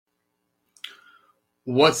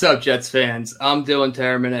What's up, Jets fans? I'm Dylan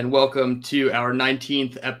Terriman, and welcome to our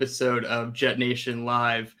 19th episode of Jet Nation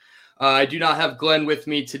Live. I do not have Glenn with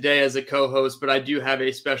me today as a co-host, but I do have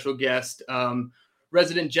a special guest,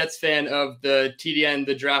 resident Jets fan of the TDN,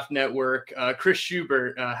 the Draft Network, Chris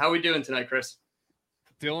Schubert. How are we doing tonight, Chris?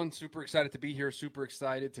 Dylan, super excited to be here. Super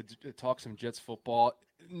excited to talk some Jets football.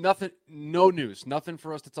 No news. Nothing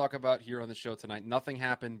for us to talk about here on the show tonight. Nothing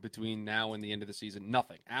happened between now and the end of the season.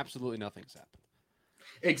 Nothing. Absolutely nothing's happened.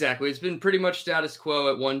 Exactly. It's been pretty much status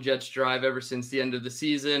quo at one Jets drive ever since the end of the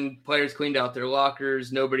season. Players cleaned out their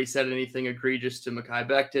lockers. Nobody said anything egregious to Mekhi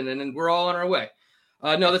Becton, and we're all on our way.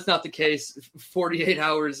 No, that's not the case. 48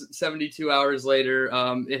 hours, 72 hours later,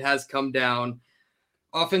 it has come down.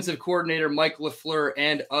 Offensive coordinator Mike LaFleur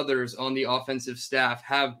and others on the offensive staff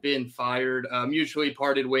have been fired, mutually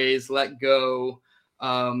parted ways, let go.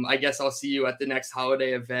 I guess I'll see you at the next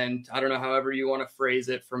holiday event. I don't know, however you want to phrase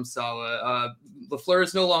it from Saleh. LaFleur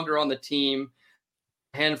is no longer on the team.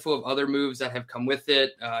 A handful of other moves that have come with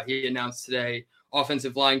it. He announced today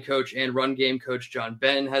offensive line coach and run game coach John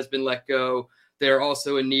Ben has been let go. They're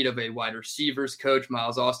also in need of a wide receivers coach.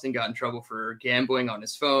 Miles Austin got in trouble for gambling on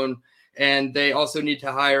his phone. And they also need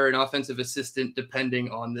to hire an offensive assistant depending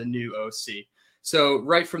on the new OC. So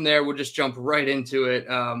right from there, we'll just jump right into it.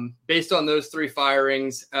 Based on those three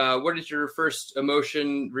firings, what is your first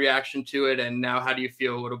emotion, reaction to it? And now how do you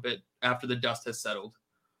feel a little bit after the dust has settled?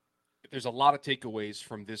 There's a lot of takeaways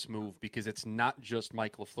from this move because it's not just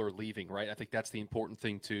Mike LaFleur leaving, right? I think that's the important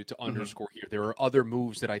thing to underscore here. There are other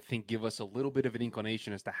moves that I think give us a little bit of an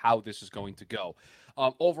inclination as to how this is going to go.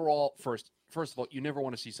 Overall, first of all, you never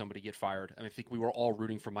want to see somebody get fired. I think we were all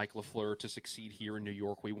rooting for Mike LaFleur to succeed here in New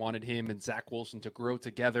York. We wanted him and Zach Wilson to grow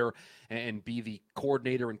together and be the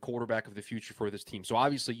coordinator and quarterback of the future for this team. So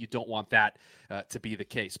obviously you don't want that to be the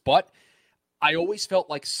case. But I always felt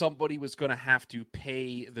like somebody was going to have to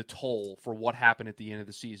pay the toll for what happened at the end of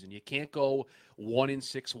the season. You can't go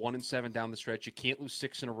 1-6, 1-7 down the stretch. You can't lose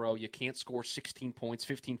 6 in a row. You can't score 16 points,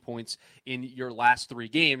 15 points in your last 3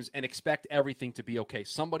 games and expect everything to be okay.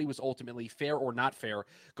 Somebody was ultimately, fair or not fair,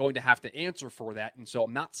 going to have to answer for that. And so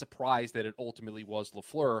I'm not surprised that it ultimately was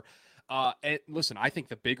LaFleur. And listen, I think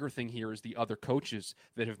the bigger thing here is the other coaches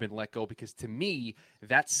that have been let go, because to me,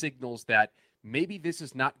 that signals that maybe this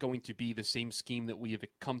is not going to be the same scheme that we have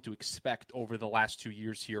come to expect over the last 2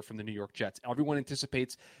 years here from the New York Jets. Everyone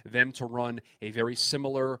anticipates them to run a very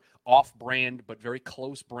similar off-brand but very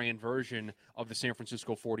close brand version of the San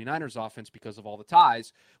Francisco 49ers offense because of all the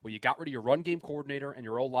ties. Well, you got rid of your run game coordinator and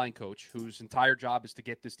your O-line coach, whose entire job is to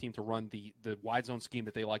get this team to run the wide zone scheme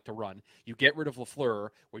that they like to run. You get rid of LaFleur.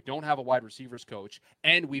 We don't have a wide receivers coach.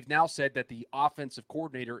 And we've now said that the offensive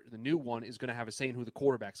coordinator, the new one, is going to have a say in who the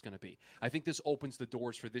quarterback's going to be. I think this opens the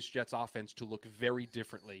doors for this Jets offense to look very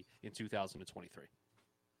differently in 2023.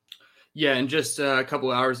 Yeah, and just a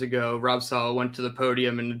couple of hours ago, Rob Saleh went to the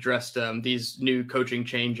podium and addressed these new coaching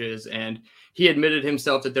changes, and he admitted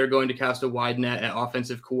himself that they're going to cast a wide net at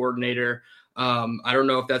offensive coordinator. I don't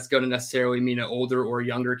know if that's going to necessarily mean an older or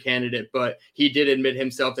younger candidate, but he did admit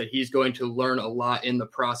himself that he's going to learn a lot in the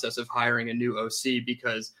process of hiring a new OC,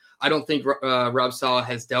 because I don't think Rob Saleh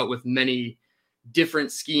has dealt with many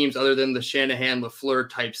different schemes other than the Shanahan LaFleur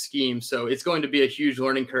type scheme. So it's going to be a huge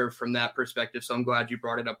learning curve from that perspective. So I'm glad you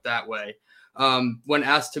brought it up that way. When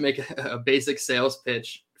asked to make a basic sales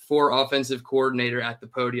pitch for offensive coordinator at the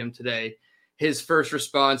podium today, his first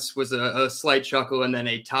response was a slight chuckle and then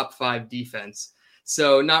a top 5 defense.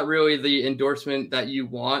 So not really the endorsement that you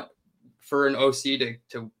want for an OC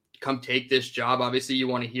to come take this job. Obviously, you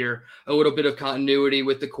want to hear a little bit of continuity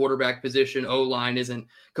with the quarterback position. O-line isn't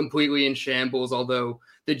completely in shambles, although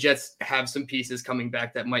the Jets have some pieces coming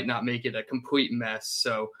back that might not make it a complete mess.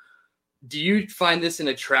 So do you find this an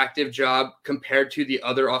attractive job compared to the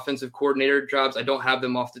other offensive coordinator jobs? I don't have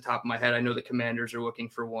them off the top of my head. I know the Commanders are looking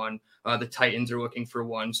for one. The Titans are looking for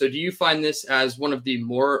one. So do you find this as one of the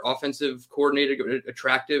more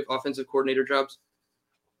attractive offensive coordinator jobs?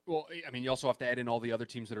 Well, you also have to add in all the other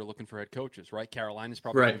teams that are looking for head coaches, right? Carolina's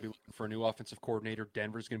probably Right. going to be looking for a new offensive coordinator.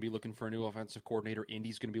 Denver's going to be looking for a new offensive coordinator.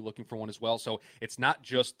 Indy's going to be looking for one as well. So it's not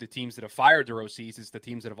just the teams that have fired their OCs; it's the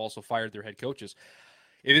teams that have also fired their head coaches.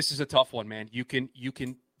 This is a tough one, man. You can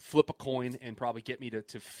flip a coin and probably get me to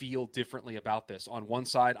feel differently about this. On one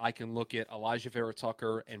side, I can look at Elijah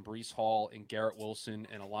Vera-Tucker and Breece Hall and Garrett Wilson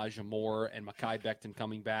and Elijah Moore and Mekhi Becton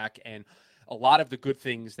coming back, and a lot of the good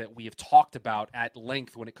things that we have talked about at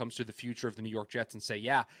length when it comes to the future of the New York Jets and say,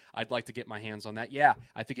 yeah, I'd like to get my hands on that. Yeah,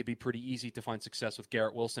 I think it'd be pretty easy to find success with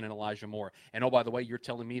Garrett Wilson and Elijah Moore. And oh, by the way, you're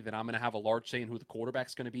telling me that I'm going to have a large say in who the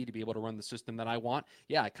quarterback's going to be able to run the system that I want.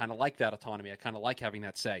 Yeah, I kind of like that autonomy. I kind of like having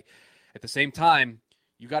that say. At the same time,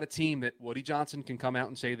 You got a team that Woody Johnson can come out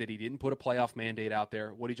and say that he didn't put a playoff mandate out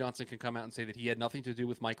there. Woody Johnson can come out and say that he had nothing to do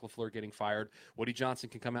with Mike LaFleur getting fired. Woody Johnson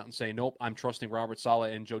can come out and say, nope, I'm trusting Robert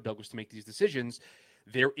Saleh and Joe Douglas to make these decisions.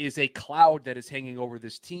 There is a cloud that is hanging over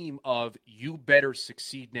this team of you better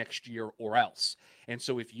succeed next year or else. And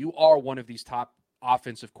so if you are one of these top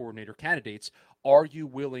offensive coordinator candidates, are you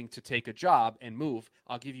willing to take a job and move?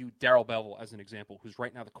 I'll give you Darrell Bevell as an example, who's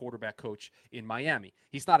right now the quarterback coach in Miami.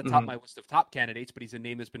 He's not atop my list of top candidates, but he's a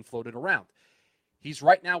name that's been floated around. He's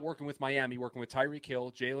right now working with Miami, working with Tyreek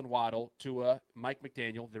Hill, Jalen Waddle, Tua, Mike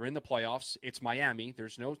McDaniel. They're in the playoffs. It's Miami.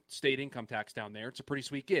 There's no state income tax down there. It's a pretty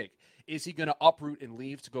sweet gig. Is he going to uproot and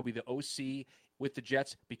leave to go be the OC with the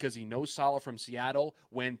Jets because he knows Saleh from Seattle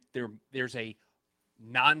when there's a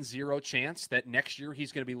non-zero chance that next year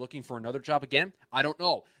he's going to be looking for another job again? I don't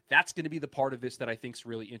know. That's going to be the part of this that I think is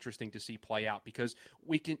really interesting to see play out, because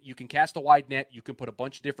you can cast a wide net. You can put a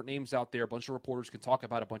bunch of different names out there. A bunch of reporters can talk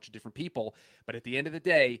about a bunch of different people. But at the end of the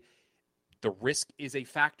day, the risk is a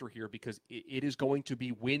factor here, because it is going to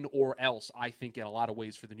be win or else, I think, in a lot of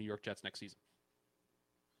ways for the New York Jets next season.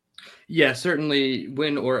 Yeah, certainly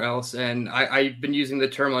win or else. And I've been using the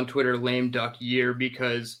term on Twitter, lame duck year,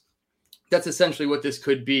 because that's essentially what this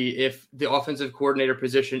could be if the offensive coordinator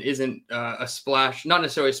position isn't a splash, not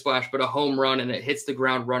necessarily a splash, but a home run, and it hits the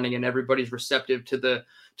ground running and everybody's receptive to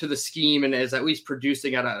the scheme and is at least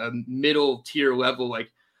producing at a middle tier level. Like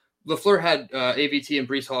LaFleur had AVT and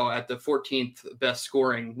Breece Hall at the 14th best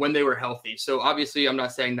scoring when they were healthy. So obviously I'm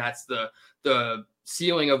not saying that's the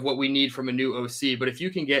ceiling of what we need from a new OC, but if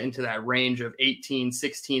you can get into that range of 18th,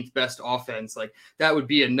 16th best offense, like that would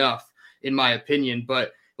be enough in my opinion.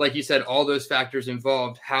 But like you said, all those factors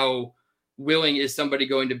involved, how willing is somebody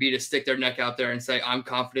going to be to stick their neck out there and say, I'm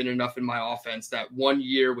confident enough in my offense that 1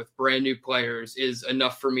 year with brand new players is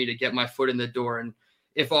enough for me to get my foot in the door. And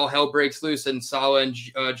if all hell breaks loose and Saleh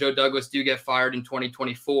and Joe Douglas do get fired in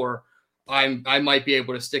 2024, I might be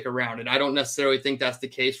able to stick around. And I don't necessarily think that's the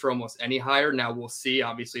case for almost any hire. Now we'll see.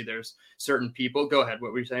 Obviously there's certain people. Go ahead.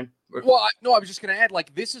 What were you saying? Well, I was just going to add,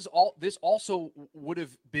 like, this also would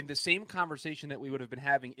have been the same conversation that we would have been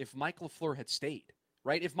having if Mike LaFleur had stayed,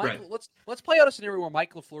 right? If Mike, right. let's play out a scenario where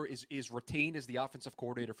Mike LaFleur is retained as the offensive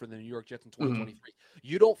coordinator for the New York Jets in 2023.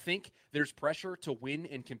 You don't think there's pressure to win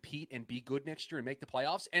and compete and be good next year and make the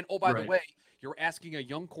playoffs? And oh, by the way, you're asking a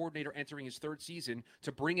young coordinator entering his third season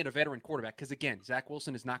to bring in a veteran quarterback, because again, Zach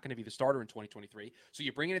Wilson is not going to be the starter in 2023. So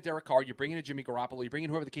you bring in a Derek Carr, you bring in a Jimmy Garoppolo, you bring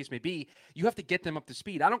in whoever the case may be. You have to get them up to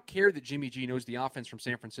speed. I don't care that Jimmy G knows the offense from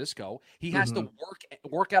San Francisco. He has to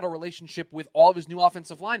work out a relationship with all of his new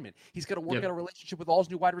offensive linemen. He's got to work out a relationship with all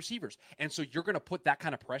his new wide receivers. And so you're going to put that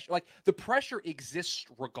kind of pressure. Like, the pressure exists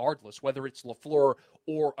regardless, whether it's LaFleur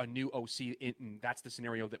or a new OC. And that's the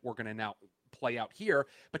scenario that we're going to now play out here.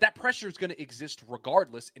 But that pressure is going to exist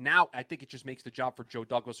regardless. And now I think it just makes the job for Joe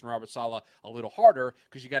Douglas and Robert Saleh a little harder,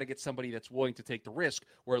 because you got to get somebody that's willing to take the risk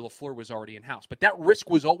where LaFleur was already in-house. But that risk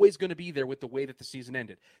was always going to be there with the way that the season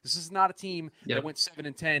ended. This is not a team that went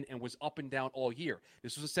 7-10 and was up and down all year.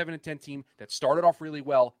 This was a 7-10 team that started off really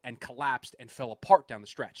well and collapsed and fell apart down the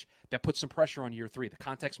stretch. That puts some pressure on year three. The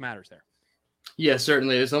context matters there. Yeah,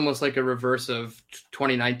 certainly. It's almost like a reverse of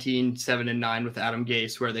 2019 7-9 with Adam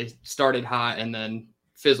Gase, where they started hot and then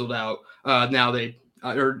fizzled out. Now they,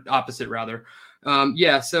 or opposite rather.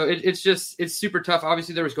 So it's super tough.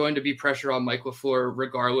 Obviously, there was going to be pressure on Mike LaFleur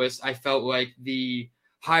regardless. I felt like the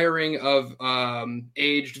hiring of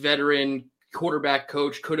aged veteran quarterback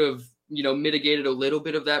coach could have, mitigated a little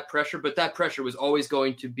bit of that pressure, but that pressure was always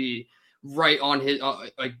going to be right on his,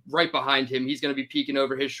 right behind him. He's going to be peeking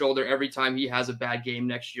over his shoulder every time he has a bad game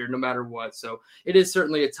next year, no matter what. So it is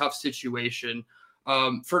certainly a tough situation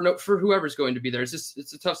for whoever's going to be there.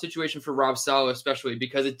 It's a tough situation for Rob Saleh, especially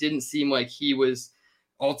because it didn't seem like he was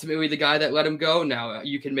ultimately the guy that let him go. Now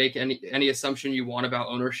you can make any assumption you want about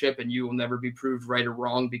ownership, and you will never be proved right or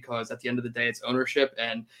wrong, because at the end of the day, it's ownership,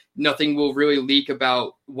 and nothing will really leak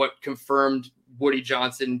about what confirmed Woody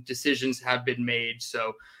Johnson decisions have been made.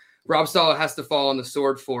 So Rob Saleh has to fall on the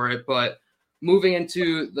sword for it. But moving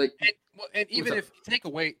into and even if take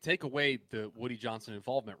away the Woody Johnson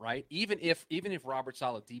involvement, right? Even if Robert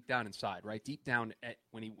Saleh deep down inside, right, deep down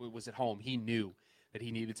when he was at home, he knew that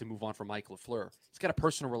he needed to move on from Mike LaFleur. He's got a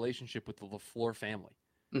personal relationship with the LaFleur family.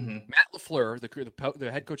 Matt LaFleur,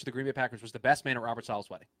 the head coach of the Green Bay Packers, was the best man at Robert Saleh's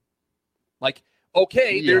wedding. Like,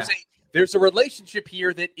 okay, there's a relationship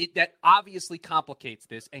here that obviously complicates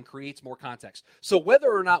this and creates more context. So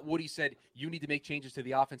whether or not Woody said you need to make changes to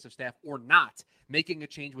the offensive staff or not, making a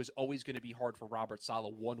change was always going to be hard for Robert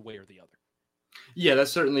Saleh one way or the other. Yeah,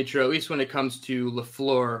 that's certainly true. At least when it comes to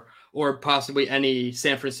LaFleur or possibly any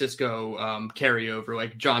San Francisco carryover,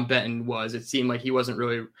 like John Benton was. It seemed like he wasn't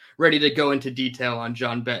really ready to go into detail on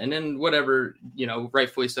John Benton, and whatever,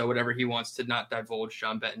 rightfully so, whatever he wants to not divulge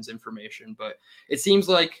John Benton's information. But it seems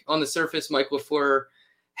like on the surface, Mike LaFleur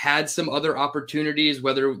had some other opportunities,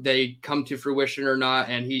 whether they come to fruition or not,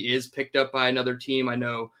 and he is picked up by another team. I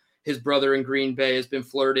know his brother in Green Bay has been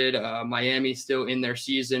flirted. Miami's still in their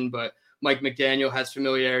season, but Mike McDaniel has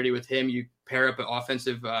familiarity with him. You pair up an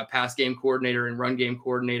offensive pass game coordinator and run game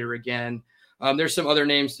coordinator again. There's some other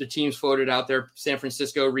names the teams floated out there, San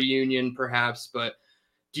Francisco reunion perhaps, but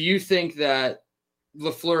do you think that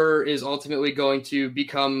LaFleur is ultimately going to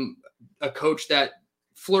become a coach that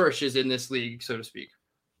flourishes in this league, so to speak?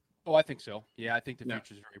 Oh, I think so. Yeah, I think the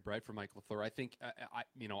future is very bright for Mike LaFleur. I think,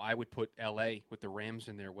 I would put L.A. with the Rams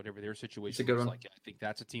in there, whatever their situation looks like. I think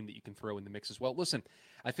that's a team that you can throw in the mix as well. Listen,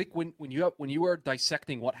 I think when you are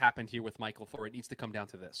dissecting what happened here with Mike LaFleur, it needs to come down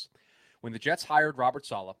to this. When the Jets hired Robert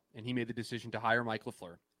Saleh, and he made the decision to hire Mike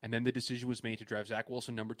LaFleur, and then the decision was made to draft Zach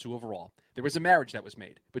Wilson number 2 overall, there was a marriage that was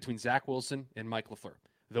made between Zach Wilson and Mike LaFleur.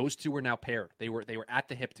 Those two are now paired. They were at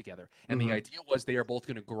the hip together. And the idea was they are both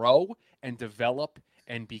going to grow and develop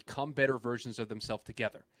and become better versions of themselves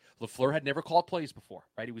together. LaFleur had never called plays before,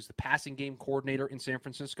 right? He was the passing game coordinator in San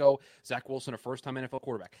Francisco. Zach Wilson, a first-time NFL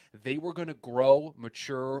quarterback. They were going to grow,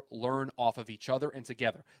 mature, learn off of each other and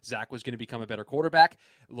together. Zach was going to become a better quarterback.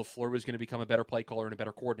 LaFleur was going to become a better play caller and a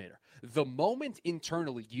better coordinator. The moment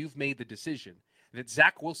internally you've made the decision that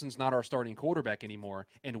Zach Wilson's not our starting quarterback anymore,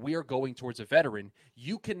 and we are going towards a veteran,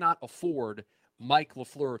 you cannot afford Mike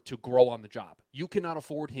LaFleur to grow on the job. You cannot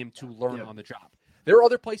afford him to learn on the job. There are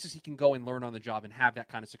other places he can go and learn on the job and have that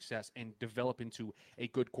kind of success and develop into a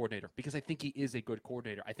good coordinator, because I think he is a good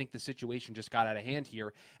coordinator. I think the situation just got out of hand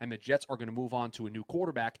here, and the Jets are going to move on to a new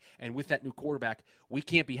quarterback. And with that new quarterback, we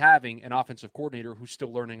can't be having an offensive coordinator who's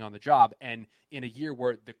still learning on the job. And in a year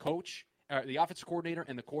where the coach, the offensive coordinator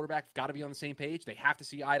and the quarterback have got to be on the same page. They have to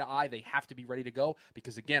see eye to eye. They have to be ready to go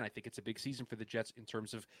because, again, I think it's a big season for the Jets in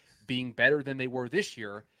terms of being better than they were this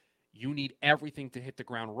year. You need everything to hit the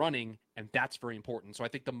ground running, and that's very important. So I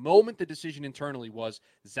think the moment the decision internally was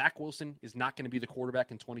Zach Wilson is not going to be the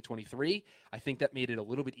quarterback in 2023, I think that made it a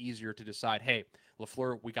little bit easier to decide, hey,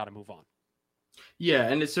 LaFleur, we got to move on. Yeah,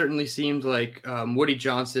 and it certainly seemed like Woody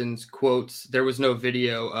Johnson's quotes, there was no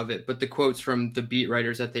video of it, but the quotes from the beat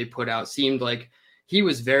writers that they put out seemed like he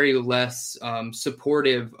was very less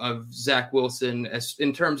supportive of Zach Wilson as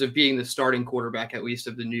in terms of being the starting quarterback, at least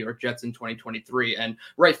of the New York Jets in 2023. And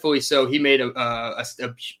rightfully so, he made a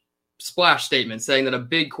splash statement saying that a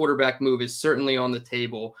big quarterback move is certainly on the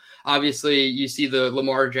table. Obviously, you see the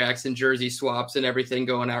Lamar Jackson jersey swaps and everything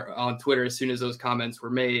going out on Twitter as soon as those comments were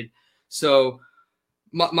made. So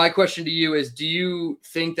my question to you is, do you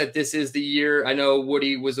think that this is the year? I know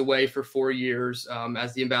Woody was away for 4 years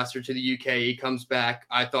as the ambassador to the UK. He comes back.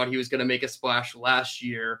 I thought he was going to make a splash last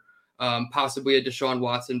year, possibly a Deshaun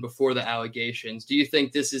Watson before the allegations. Do you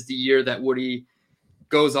think this is the year that Woody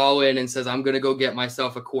goes all in and says, I'm going to go get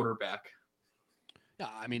myself a quarterback? Yeah,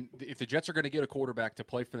 I mean, if the Jets are going to get a quarterback to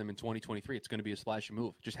play for them in 2023, it's going to be a splashy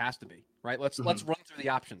move. It just has to be, right? Let's run through the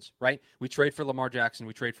options, right? We trade for Lamar Jackson.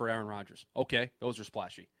 We trade for Aaron Rodgers. Okay, those are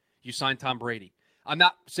splashy. You sign Tom Brady. I'm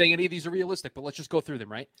not saying any of these are realistic, but let's just go through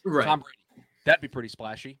them, right? Tom Brady, that'd be pretty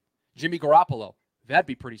splashy. Jimmy Garoppolo, that'd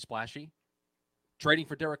be pretty splashy. Trading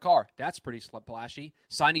for Derek Carr, that's pretty splashy.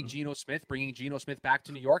 Signing Geno Smith, bringing Geno Smith back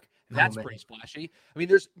to New York, that's pretty splashy. I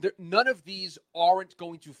mean, none of these aren't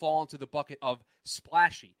going to fall into the bucket of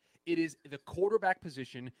splashy. It is the quarterback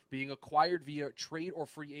position being acquired via trade or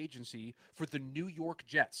free agency for the New York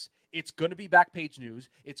Jets. It's going to be back page news.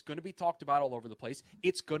 It's going to be talked about all over the place.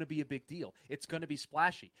 It's going to be a big deal. It's going to be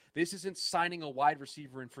splashy. This isn't signing a wide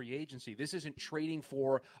receiver in free agency. This isn't trading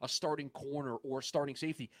for a starting corner or starting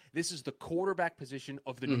safety. This is the quarterback position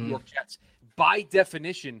of the New York Jets. By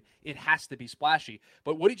definition, it has to be splashy.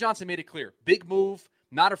 But Woody Johnson made it clear. Big move,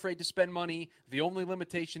 not afraid to spend money. The only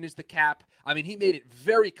limitation is the cap. I mean, he made it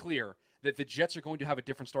very clear that the Jets are going to have a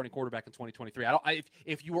different starting quarterback in 2023.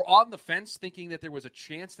 If you were on the fence thinking that there was a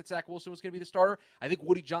chance that Zach Wilson was going to be the starter, I think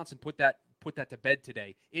Woody Johnson put that to bed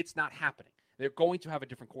today. It's not happening. They're going to have a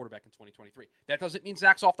different quarterback in 2023. That doesn't mean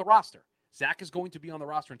Zach's off the roster. Zach is going to be on the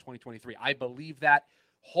roster in 2023. I believe that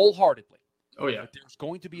wholeheartedly. Oh, yeah. But there's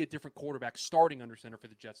going to be a different quarterback starting under center for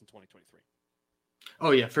the Jets in 2023.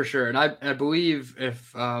 Oh, yeah, for sure. And I believe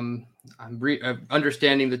if I'm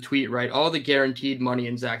understanding the tweet right, all the guaranteed money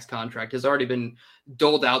in Zach's contract has already been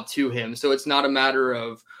doled out to him. So it's not a matter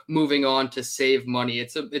of moving on to save money.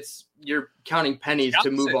 It's you're counting pennies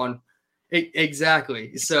to move on.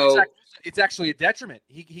 Exactly. So It's actually a detriment.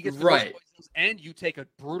 He gets the Right. most, and you take a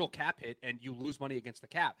brutal cap hit, and you lose money against the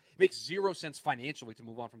cap. It makes zero sense financially to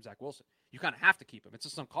move on from Zach Wilson. You kind of have to keep him. It's a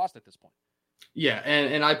sunk cost at this point. Yeah,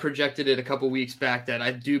 and I projected it a couple weeks back that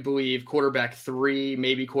I do believe quarterback 3,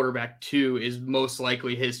 maybe quarterback 2 is most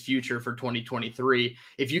likely his future for 2023.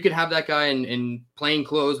 If you could have that guy in plain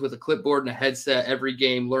clothes with a clipboard and a headset every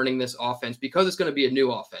game learning this offense, because it's going to be a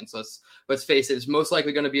new offense. Let's face it, it's most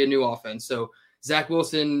likely going to be a new offense. So Zach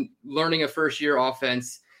Wilson learning a first-year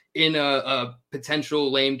offense in a potential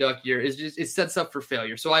lame duck year it sets up for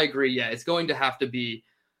failure. So I agree. Yeah, it's going to have to be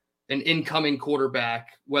an incoming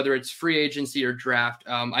quarterback, whether it's free agency or draft.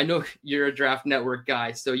 I know you're a Draft Network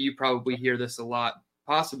guy, so you probably hear this a lot,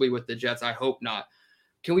 possibly with the Jets. I hope not.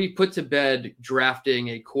 Can we put to bed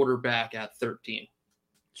drafting a quarterback at 13?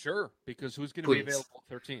 Sure, because who's going to be available at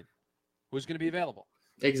 13? Who's going to be available?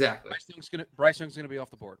 Exactly. Bryce Young's going to be off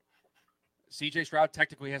the board. C.J. Stroud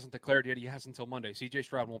technically hasn't declared yet. He has until Monday. C.J.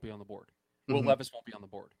 Stroud won't be on the board. Will Levis won't be on the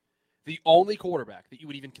board. The only quarterback that you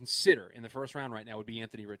would even consider in the first round right now would be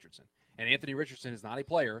Anthony Richardson. And Anthony Richardson is not a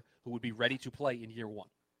player who would be ready to play in year one.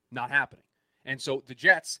 Not happening. And so the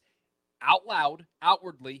Jets, out loud,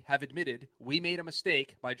 outwardly, have admitted we made a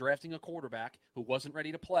mistake by drafting a quarterback who wasn't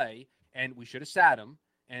ready to play, and we should have sat him,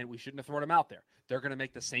 and we shouldn't have thrown him out there. They're going to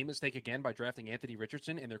make the same mistake again by drafting Anthony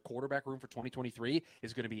Richardson, and their quarterback room for 2023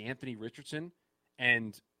 is going to be Anthony Richardson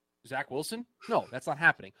and Zach Wilson? No, that's not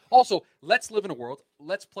happening. Also, let's live in a world.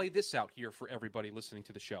 Let's play this out here for everybody listening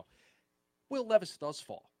to the show. Will Levis does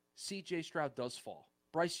fall. C.J. Stroud does fall.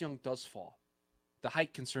 Bryce Young does fall. The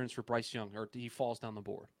height concerns for Bryce Young, or he falls down the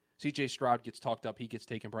board. C.J. Stroud gets talked up. He gets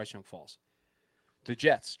taken. Bryce Young falls. The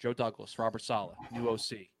Jets, Joe Douglas, Robert Saleh, new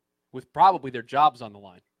OC, with probably their jobs on the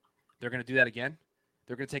line. They're going to do that again?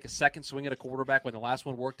 They're going to take a second swing at a quarterback when the last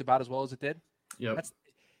one worked about as well as it did? Yep.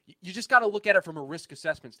 You just got to look at it from a risk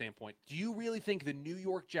assessment standpoint. Do you really think the New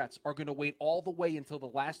York Jets are going to wait all the way until the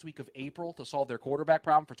last week of April to solve their quarterback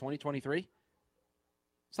problem for 2023?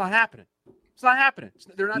 It's not happening. It's not happening.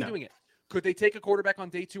 They're not doing it. Could they take a quarterback on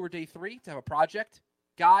day 2 or day 3 to have a project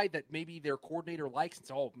guy that maybe their coordinator likes and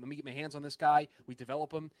say, oh, let me get my hands on this guy. We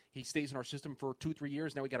develop him. He stays in our system for 2-3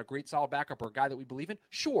 years. Now we got a great solid backup or a guy that we believe in.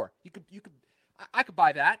 Sure. I could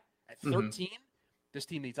buy that at 13. This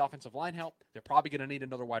team needs offensive line help. They're probably going to need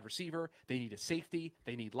another wide receiver. They need a safety.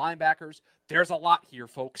 They need linebackers. There's a lot here,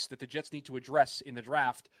 folks, that the Jets need to address in the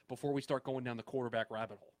draft before we start going down the quarterback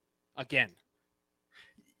rabbit hole. Again.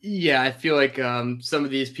 Yeah, I feel like some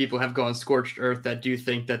of these people have gone scorched earth that do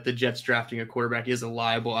think that the Jets drafting a quarterback is a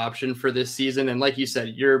liable option for this season. And like you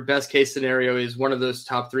said, your best case scenario is one of those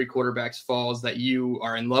top 3 quarterbacks falls that you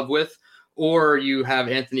are in love with, or you have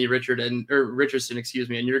Anthony Richardson,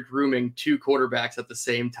 and you're grooming 2 quarterbacks at the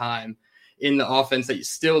same time in the offense that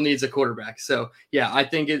still needs a quarterback. So yeah, I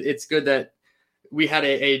think it's good that we had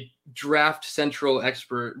a draft central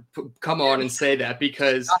expert come on and say that,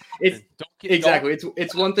 because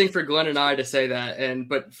it's one thing for Glenn and I to say that,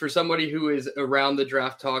 but for somebody who is around the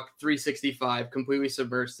draft talk 365, completely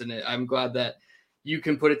submersed in it, I'm glad that you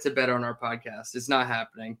can put it to bed on our podcast. It's not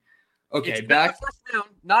happening. Okay, it's back first round,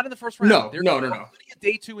 not in the first round. No. There's plenty of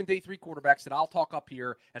day 2 and day 3 quarterbacks that I'll talk up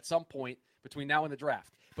here at some point between now and the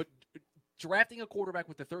draft. But drafting a quarterback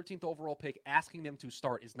with the 13th overall pick, asking them to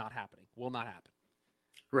start is not happening. Will not happen.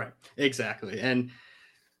 Right, exactly. And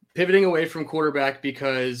pivoting away from quarterback,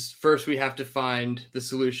 because first we have to find the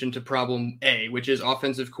solution to problem A, which is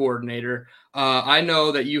offensive coordinator. I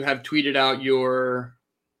know that you have tweeted out your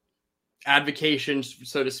advocation,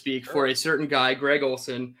 so to speak, for a certain guy, Greg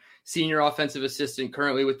Olsen, senior offensive assistant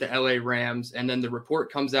currently with the LA Rams. And then the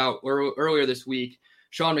report comes out earlier this week.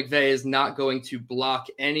 Sean McVay is not going to block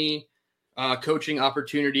any coaching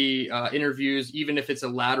opportunity interviews, even if it's a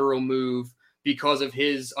lateral move, because of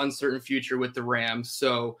his uncertain future with the Rams.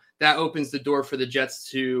 So that opens the door for the Jets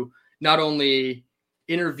to not only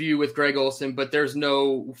interview with Greg Olsen, but there's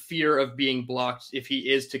no fear of being blocked if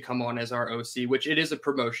he is to come on as our OC, which it is a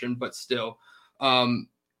promotion, but still.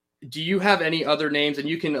 Do you have any other names? And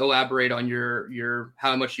you can elaborate on your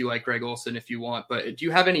how much you like Greg Olsen if you want, but do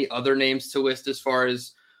you have any other names to list as far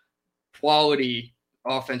as quality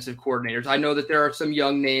offensive coordinators? I know that there are some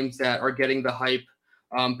young names that are getting the hype,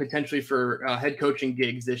 potentially for head coaching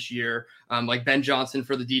gigs this year, like Ben Johnson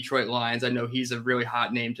for the Detroit Lions. I know he's a really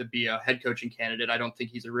hot name to be a head coaching candidate. I don't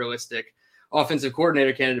think he's a realistic offensive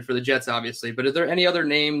coordinator candidate for the Jets, obviously. But are there any other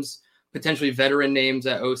names, potentially veteran names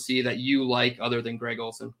at OC, that you like other than Greg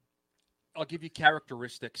Olsen? I'll give you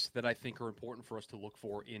characteristics that I think are important for us to look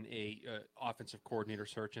for in a offensive coordinator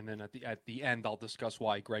search, and then at the end, I'll discuss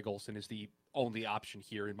why Greg Olsen is the only option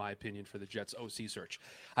here, in my opinion, for the Jets OC search.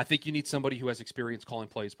 I think you need somebody who has experience calling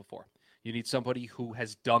plays before. You need somebody who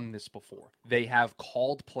has done this before. They have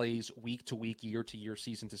called plays week to week, year to year,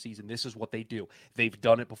 season to season. This is what they do. They've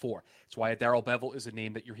done it before. It's why Darrell Bevell is a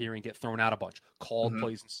name that you're hearing get thrown out a bunch. Called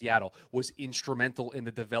plays in Seattle, was instrumental in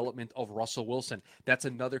the development of Russell Wilson. That's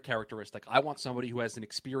another characteristic. I want somebody who has an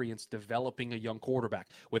experience developing a young quarterback.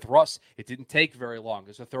 With Russ, it didn't take very long.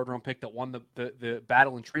 There's a third-round pick that won the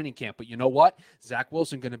battle in training camp. But you know what? Zach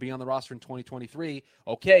Wilson going to be on the roster in 2023.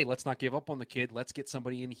 Okay, let's not give up on the kid. Let's get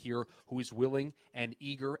somebody in here who is willing and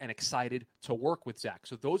eager and excited to work with Zach.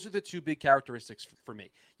 So those are the two big characteristics for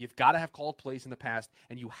me. You've got to have called plays in the past,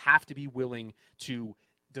 and you have to be willing to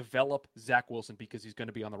develop Zach Wilson because he's going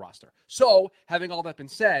to be on the roster. So having all that been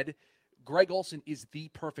said, Greg Olsen is the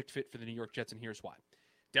perfect fit for the New York Jets, and here's why.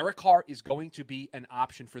 Derek Carr is going to be an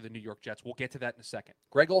option for the New York Jets. We'll get to that in a second.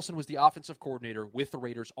 Greg Olsen was the offensive coordinator with the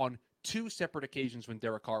Raiders on 2 separate occasions when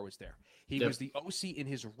Derek Carr was there. He was the OC in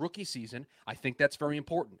his rookie season. I think that's very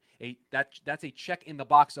important. That's a check in the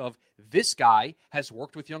box of this guy has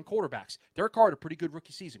worked with young quarterbacks. Derek Carr had a pretty good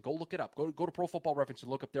rookie season. Go look it up. Go to Pro Football Reference and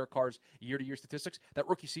look up Derek Carr's year-to-year statistics. That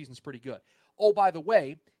rookie season's pretty good. Oh, by the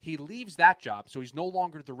way, he leaves that job, so he's no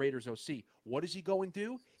longer the Raiders OC. What does he go and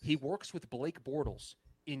do? He works with Blake Bortles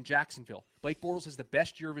in Jacksonville. Blake Bortles has the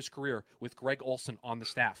best year of his career with Greg Olsen on the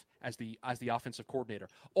staff as the offensive coordinator.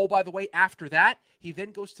 Oh, by the way, after that, he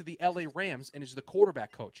then goes to the LA Rams and is the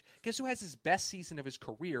quarterback coach. Guess who has his best season of his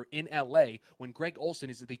career in LA when Greg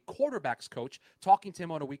Olsen is the quarterback's coach talking to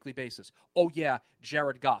him on a weekly basis? Oh, yeah,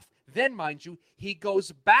 Jared Goff. Then, mind you, he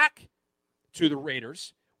goes back to the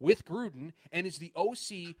Raiders with Gruden and is the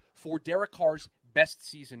OC for Derek Carr's best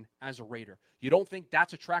season as a Raider. You don't think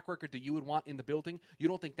that's a track record that you would want in the building? You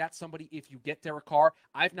don't think that's somebody, if you get Derek Carr,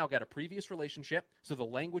 I've now got a previous relationship, so the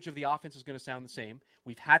language of the offense is going to sound the same.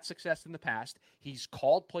 We've had success in the past. He's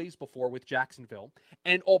called plays before with Jacksonville.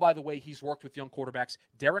 And, oh, by the way, he's worked with young quarterbacks.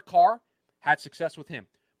 Derek Carr had success with him.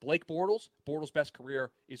 Blake Bortles' best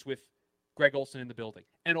career is with Greg Olsen in the building.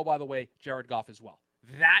 And, oh, by the way, Jared Goff as well.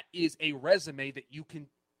 That is a resume that you can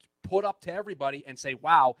put up to everybody and say,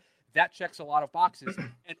 wow, that checks a lot of boxes.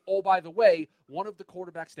 And, oh, by the way, one of the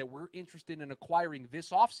quarterbacks that we're interested in acquiring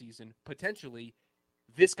this offseason, potentially,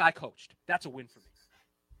 this guy coached. That's a win for me.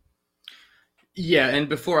 Yeah, and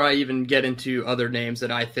before I even get into other names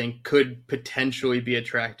that I think could potentially be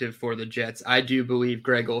attractive for the Jets, I do believe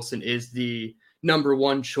Greg Olsen is the number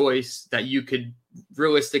one choice that you could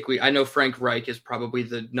realistically – I know Frank Reich is probably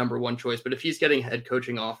the number one choice, but if he's getting head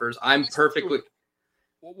coaching offers, I'm perfectly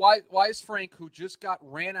 – Well, why is Frank, who just got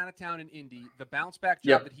ran out of town in Indy, the bounce back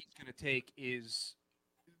job that he's going to take is,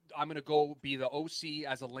 I'm going to go be the OC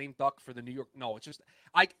as a lame duck for the New York. No, it's just,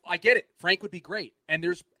 I get it. Frank would be great. And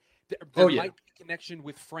there might be a connection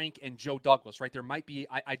with Frank and Joe Douglas, right? There might be,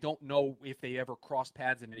 I don't know if they ever crossed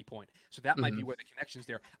paths at any point. So that might be where the connection's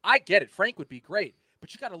there. I get it. Frank would be great.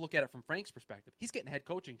 But you got to look at it from Frank's perspective. He's getting head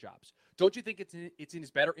coaching jobs. Don't you think it's in his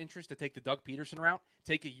better interest to take the Doug Peterson route,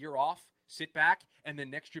 take a year off, sit back, and then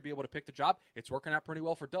next year be able to pick the job? It's working out pretty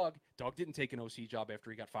well for Doug. Doug didn't take an OC job after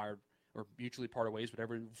he got fired or mutually parted ways,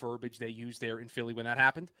 whatever verbiage they used there in Philly when that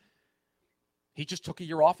happened. He just took a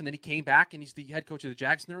year off, and then he came back, and he's the head coach of the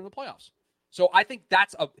Jags, and they're in the playoffs. So I think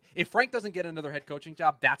if Frank doesn't get another head coaching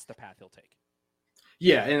job, that's the path he'll take.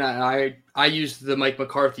 Yeah, and I used the Mike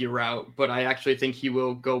McCarthy route, but I actually think he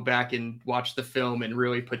will go back and watch the film and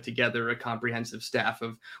really put together a comprehensive staff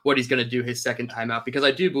of what he's going to do his second time out, because I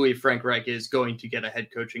do believe Frank Reich is going to get a head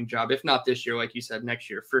coaching job, if not this year, like you said, next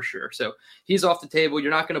year for sure. So he's off the table. You're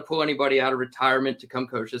not going to pull anybody out of retirement to come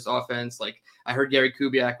coach this offense. Like I heard Gary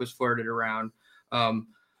Kubiak was flirted around.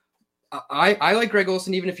 I like Greg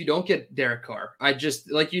Olsen, even if you don't get Derek Carr. I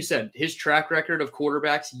just, like you said, his track record of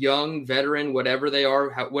quarterbacks, young, veteran, whatever they are,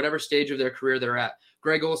 whatever stage of their career they're at,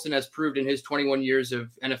 Greg Olsen has proved in his 21 years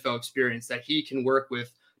of NFL experience that he can work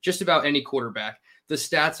with just about any quarterback. The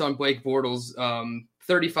stats on Blake Bortles,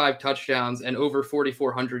 35 touchdowns and over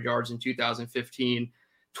 4,400 yards in 2015,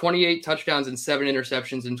 28 touchdowns and 7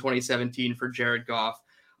 interceptions in 2017 for Jared Goff.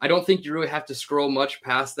 I don't think you really have to scroll much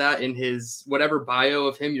past that in his whatever bio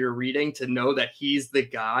of him you're reading to know that he's the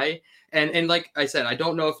guy. And like I said, I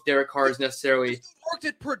don't know if Derek Carr is necessarily – This dude worked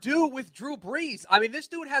at Purdue with Drew Brees. I mean, this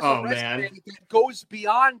dude has a resume that goes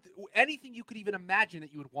beyond anything you could even imagine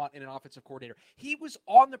that you would want in an offensive coordinator. He was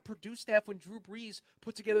on the Purdue staff when Drew Brees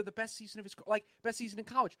put together the best season of his – best season in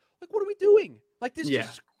college. Like, what are we doing? Like, this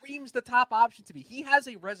just screams the top option to me. He has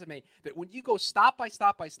a resume that when you go stop by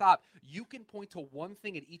stop by stop, you can point to one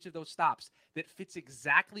thing at each of those stops that fits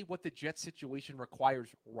exactly what the Jets situation requires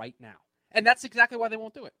right now. And that's exactly why they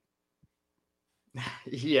won't do it.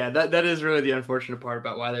 Yeah, that is really the unfortunate part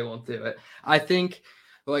about why they won't do it. I think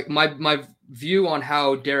like my view on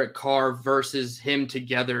how Derek Carr versus him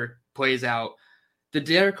together plays out, the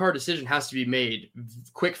Derek Carr decision has to be made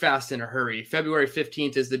quick, fast, in a hurry. February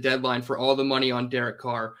 15th is the deadline for all the money on Derek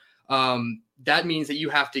Carr. That means that you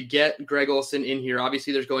have to get Greg Olsen in here.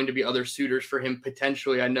 Obviously, there's going to be other suitors for him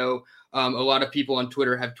potentially. I know a lot of people on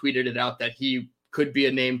Twitter have tweeted it out that he could be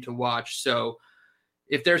a name to watch. So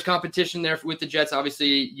if there's competition there with the Jets, obviously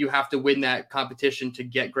you have to win that competition to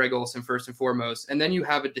get Greg Olsen first and foremost. And then you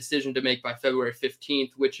have a decision to make by February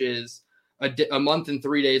 15th, which is a month and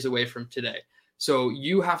 3 days away from today. So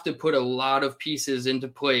you have to put a lot of pieces into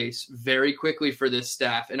place very quickly for this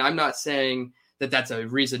staff. And I'm not saying that that's a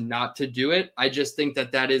reason not to do it. I just think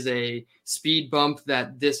that that is a speed bump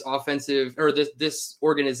that this offensive or this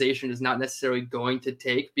organization is not necessarily going to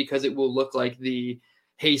take, because it will look like the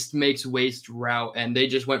haste makes waste route. And they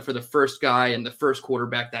just went for the first guy and the first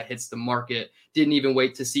quarterback that hits the market. Didn't even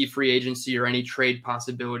wait to see free agency or any trade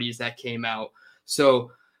possibilities that came out.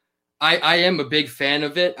 So I am a big fan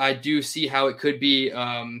of it. I do see how it could be,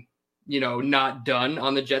 not done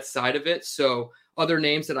on the Jets side of it. So other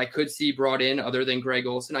names that I could see brought in other than Greg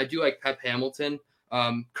Olsen, I do like Pep Hamilton,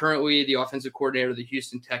 currently the offensive coordinator of the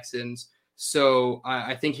Houston Texans. So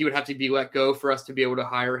I think he would have to be let go for us to be able to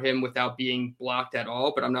hire him without being blocked at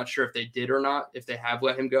all. But I'm not sure if they did or not, if they have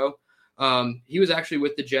let him go. He was actually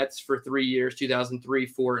with the Jets for 3 years, 2003,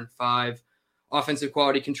 4, and 5. Offensive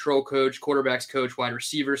quality control coach, quarterbacks coach, wide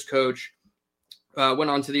receivers coach. Went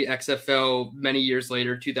on to the XFL many years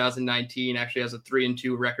later, 2019, actually has a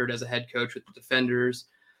 3-2 record as a head coach with the Defenders.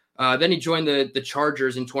 Then he joined the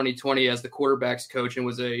Chargers in 2020 as the quarterbacks coach and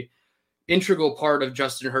was a integral part of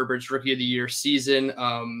Justin Herbert's Rookie of the Year season.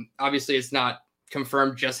 Obviously, it's not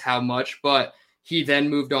confirmed just how much, but he then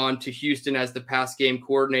moved on to Houston as the pass game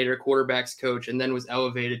coordinator, quarterbacks coach, and then was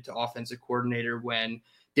elevated to offensive coordinator when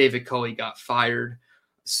David Culley got fired.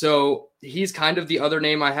 So he's kind of the other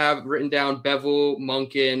name I have written down. Bevel,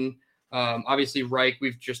 Monken, obviously Reich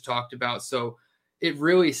we've just talked about. So it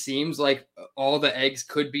really seems like all the eggs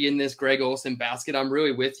could be in this Greg Olsen basket. I'm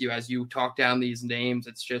really with you as you talk down these names.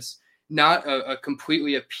 It's just not a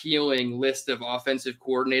completely appealing list of offensive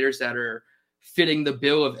coordinators that are fitting the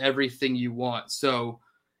bill of everything you want. So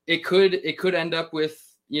it could end up with,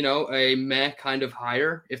 a meh kind of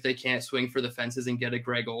hire if they can't swing for the fences and get a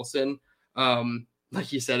Greg Olsen.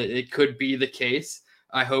 Like you said, it could be the case.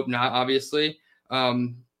 I hope not, obviously.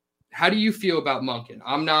 How do you feel about Monken?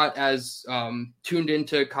 I'm not as tuned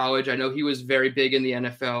into college. I know he was very big in the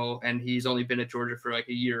NFL, and he's only been at Georgia for like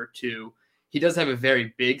a year or two. He does have a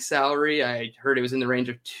very big salary. I heard it was in the range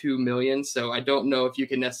of $2 million. So I don't know if you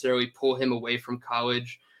can necessarily pull him away from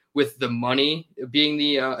college with the money being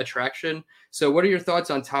the attraction. So what are your thoughts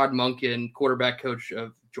on Todd Monken, quarterback coach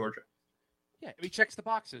of Georgia? Yeah, he checks the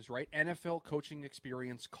boxes, right? NFL coaching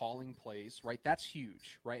experience, calling plays, right? That's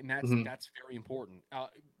huge, right? And that's very important.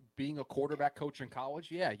 Being a quarterback coach in college,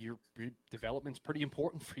 yeah, your development's pretty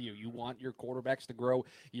important for you. You want your quarterbacks to grow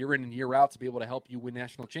year in and year out to be able to help you win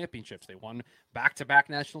national championships. They won back-to-back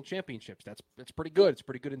national championships. That's pretty good. It's a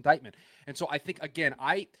pretty good indictment. And so I think, again,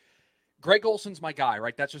 Greg Olsen's my guy,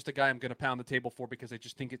 right? That's just a guy I'm going to pound the table for because I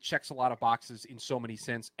just think it checks a lot of boxes in so many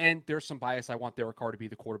sense. And there's some bias. I want Derek Carr to be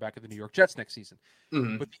the quarterback of the New York Jets next season.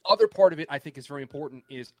 Mm-hmm. But the other part of it I think is very important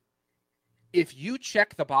is if you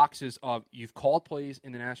check the boxes of you've called plays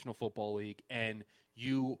in the National Football League and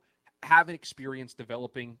you have an experience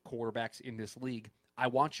developing quarterbacks in this league, I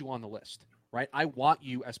want you on the list. Right, I want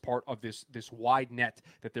you as part of this wide net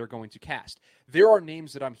that they're going to cast. There are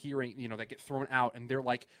names that I'm hearing, that get thrown out, and they're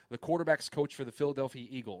like the quarterback's coach for the Philadelphia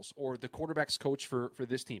Eagles or the quarterback's coach for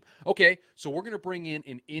this team. Okay, so we're going to bring in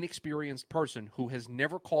an inexperienced person who has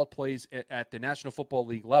never called plays at the National Football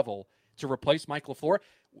League level to replace Mike LaFleur.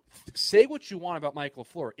 Say what you want about Mike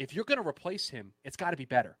LaFleur. If you're going to replace him, it's got to be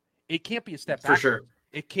better. It can't be a step back. For sure.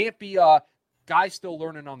 It can't be a guy still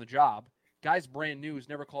learning on the job. Guy's brand new, has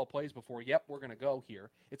never called plays before. Yep, we're going to go here.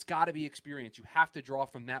 It's got to be experience. You have to draw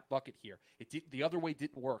from that bucket here. The other way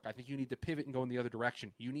didn't work. I think you need to pivot and go in the other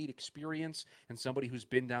direction. You need experience and somebody who's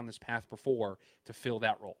been down this path before to fill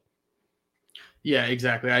that role. Yeah,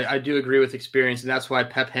 exactly. I do agree with experience, and that's why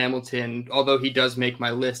Pep Hamilton, although he does make my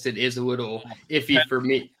list, it is a little iffy for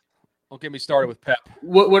me. Don't get me started with Pep.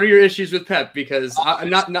 What are your issues with Pep? Because I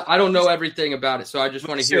don't know everything about it, so I just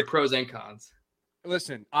want to hear pros and cons.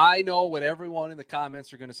 Listen, I know what everyone in the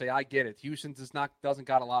comments are going to say. I get it. Houston doesn't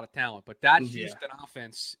got a lot of talent, but that Houston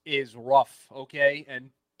offense is rough, okay?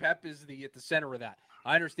 And Pep is at the center of that.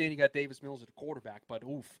 I understand you got Davis Mills at the quarterback, but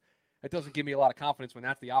it doesn't give me a lot of confidence when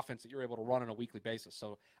that's the offense that you're able to run on a weekly basis.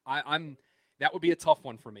 So that would be a tough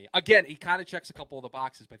one for me. Again, he kind of checks a couple of the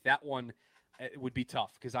boxes, but that one it would be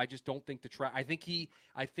tough because I just don't think I think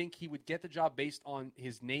he would get the job based on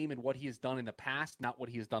his name and what he has done in the past, not what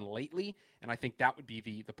he has done lately. And I think that would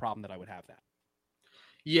be the problem that I would have that.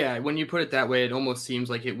 Yeah, when you put it that way, it almost seems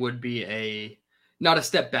like it would be not a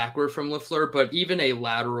step backward from LaFleur, but even a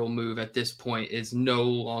lateral move at this point is no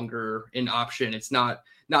longer an option. It's not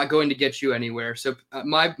going to get you anywhere. So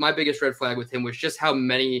my biggest red flag with him was just how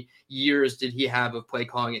many years did he have of play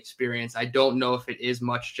calling experience. I don't know if it is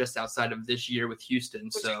much just outside of this year with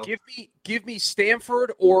Houston. Listen, give me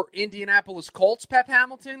Stanford or Indianapolis Colts, Pep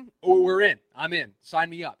Hamilton, or we're in. I'm in.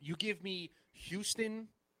 Sign me up. You give me Houston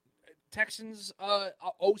Texans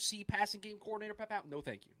OC passing game coordinator, Pep Hamilton. No,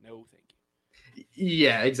 thank you. No, thank you.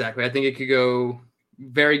 Yeah, exactly. I think it could go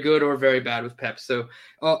very good or very bad with Pep. So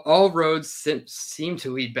all roads seem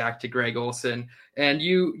to lead back to Greg Olsen. And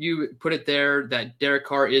you put it there that Derek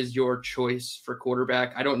Carr is your choice for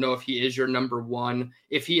quarterback. I don't know if he is your number one.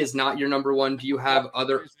 If he is not your number one, do you have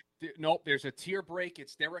other? Nope, there's a tier break.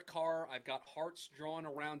 It's Derek Carr. I've got hearts drawn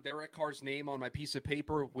around Derek Carr's name on my piece of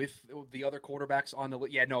paper with the other quarterbacks on the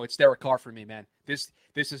list. Yeah, no, it's Derek Carr for me, man. This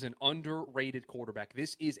is an underrated quarterback.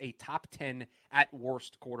 This is a top 10 at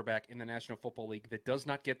worst quarterback in the National Football League that does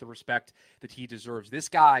not get the respect that he deserves. This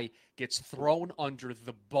guy gets thrown under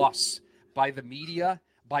the bus by the media,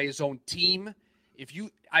 by his own team.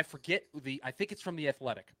 I think it's from The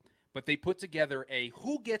Athletic, but they put together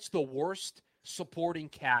who gets the worst supporting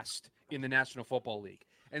cast in the National Football League.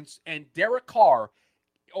 And Derek Carr,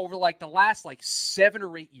 over the last 7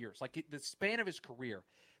 or 8 years, the span of his career,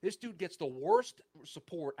 this dude gets the worst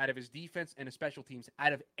support out of his defense and his special teams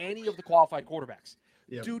out of any of the qualified quarterbacks.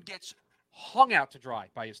 Yep. Dude gets hung out to dry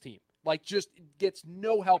by his team. Just gets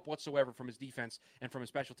no help whatsoever from his defense and from his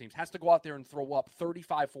special teams. Has to go out there and throw up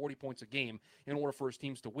 35, 40 points a game in order for his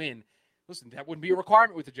teams to win. Listen, that wouldn't be a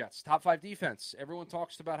requirement with the Jets. Top 5 defense. Everyone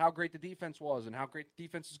talks about how great the defense was and how great the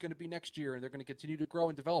defense is going to be next year, and they're going to continue to grow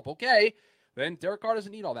and develop. Okay, then Derek Carr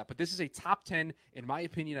doesn't need all that. But this is a top 10, in my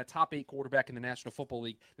opinion, a top 8 quarterback in the National Football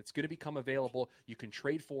League that's going to become available. You can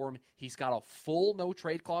trade for him. He's got a full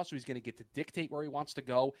no-trade clause, so he's going to get to dictate where he wants to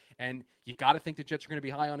go. And you got to think the Jets are going to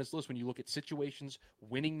be high on his list when you look at situations,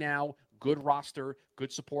 winning now, good roster,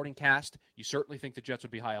 good supporting cast. You certainly think the Jets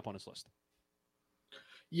would be high up on his list.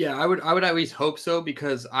 Yeah, I would at least hope so,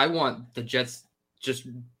 because I want the Jets, just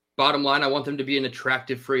bottom line, I want them to be an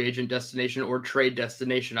attractive free agent destination or trade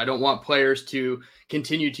destination. I don't want players to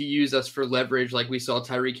continue to use us for leverage like we saw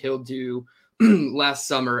Tyreek Hill do last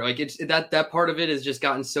summer. It's that part of it has just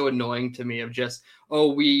gotten so annoying to me, of just,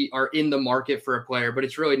 we are in the market for a player, but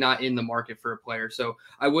it's really not in the market for a player. So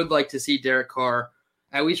I would like to see Derek Carr,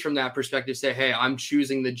 at least from that perspective, say, hey, I'm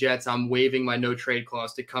choosing the Jets. I'm waiving my no trade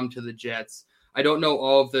clause to come to the Jets. I don't know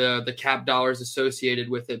all of the cap dollars associated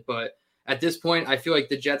with it, but at this point, I feel like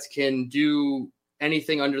the Jets can do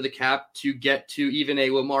anything under the cap to get to even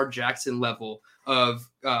a Lamar Jackson level of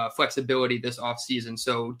flexibility this offseason.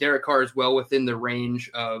 So Derek Carr is well within the range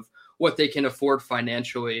of what they can afford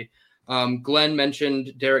financially. Glenn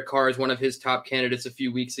mentioned Derek Carr as one of his top candidates a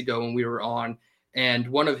few weeks ago when we were on, and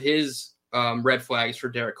one of his red flags for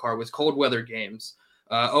Derek Carr was cold weather games.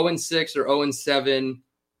 0-6 or 0-7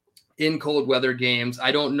 in cold weather games.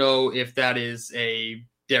 I don't know if that is a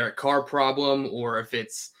Derek Carr problem or if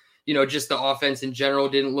it's, just the offense in general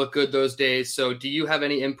didn't look good those days. So do you have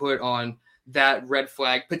any input on that red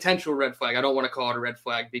flag, potential red flag? I don't want to call it a red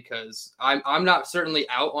flag because I'm not certainly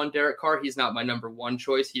out on Derek Carr. He's not my number one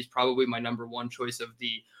choice. He's probably my number one choice of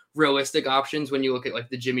the realistic options when you look at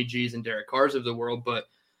the Jimmy G's and Derek Carrs of the world. But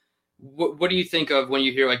what do you think of when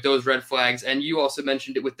you hear those red flags? And you also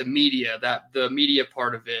mentioned it with the media, that the media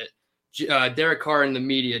part of it. Derek Carr in the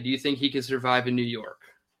media, do you think he could survive in New York?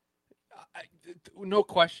 No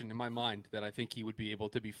question in my mind that I think he would be able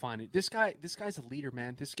to be fine. This guy's a leader,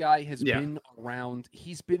 man. This guy has been around.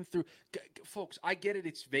 He's been through. Folks, I get it.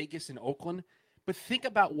 It's Vegas and Oakland, but think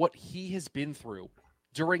about what he has been through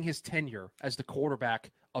during his tenure as the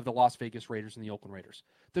quarterback of the Las Vegas Raiders and the Oakland Raiders.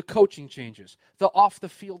 The coaching changes, the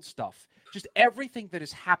off-the-field stuff, just everything that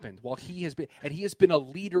has happened while he has been a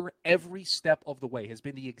leader every step of the way, has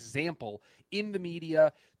been the example in the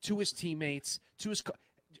media, to his teammates, to his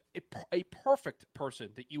a perfect person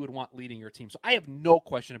that you would want leading your team. So I have no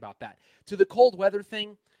question about that. To the cold weather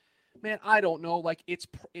thing, man, I don't know. It's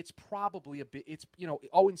probably a bit,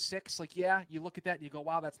 0-6. You look at that and you go,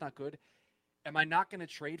 wow, that's not good. Am I not going to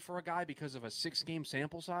trade for a guy because of a 6-game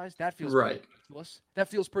sample size? That feels right. Ridiculous. That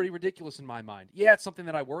feels pretty ridiculous in my mind. Yeah, it's something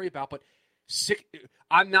that I worry about, but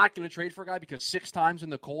I'm not going to trade for a guy because 6 times in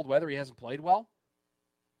the cold weather he hasn't played well.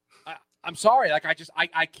 I'm sorry.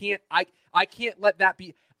 I can't let that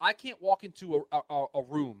be. I can't walk into a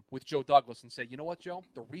room with Joe Douglas and say, you know what, Joe?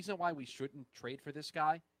 The reason why we shouldn't trade for this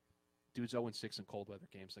guy, dude's 0-6 in cold weather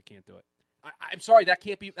games. I can't do it. I'm sorry, that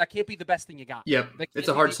can't be the best thing you got. Yep, it's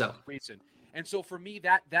a hard sell. Reason. And so for me,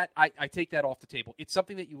 that I take that off the table. It's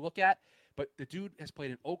something that you look at, but the dude has played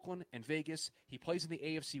in Oakland and Vegas. He plays in the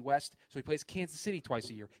AFC West, so he plays Kansas City twice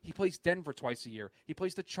a year. He plays Denver twice a year. He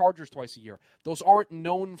plays the Chargers twice a year. Those aren't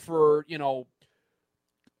known for,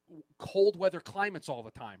 cold weather climates all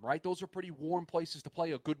the time, right? Those are pretty warm places to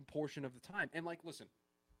play a good portion of the time. And listen,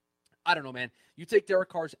 I don't know, man. You take Derek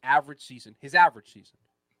Carr's average season, his average season.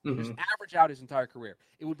 Mm-hmm. Just average out his entire career.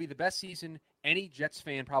 It would be the best season any Jets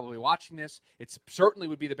fan probably watching this. It certainly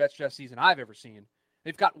would be the best Jets season I've ever seen.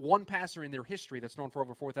 They've got one passer in their history that's thrown for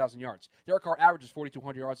over 4,000 yards. Derek Carr averages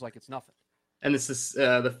 4,200 yards like it's nothing. And this is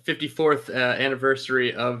the 54th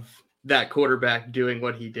anniversary of that quarterback doing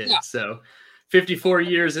what he did. Yeah. So 54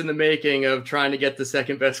 years in the making of trying to get the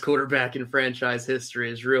second best quarterback in franchise history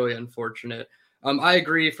is really unfortunate. I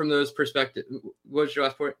agree from those perspectives. What was your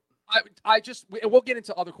last point? We'll get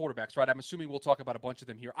into other quarterbacks, right? I'm assuming we'll talk about a bunch of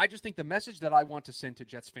them here. I just think the message that I want to send to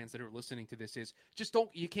Jets fans that are listening to this is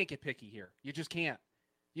you can't get picky here. You just can't.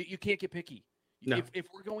 You can't get picky. No. If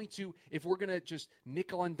we're going to just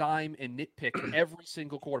nickel and dime and nitpick every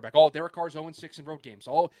single quarterback, Derek Carr's 0-6 in road games.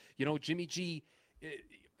 Jimmy G,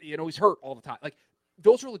 he's hurt all the time. Like,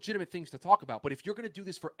 those are legitimate things to talk about. But if you're going to do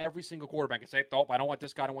this for every single quarterback and say, I don't want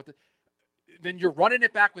this guy, I don't want this, then you're running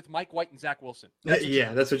it back with Mike White and Zach Wilson.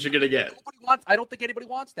 That's what you're going to get. I don't think anybody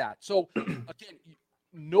wants that. So, again,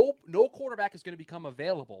 no quarterback is going to become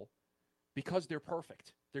available because they're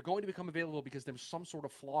perfect. They're going to become available because there's some sort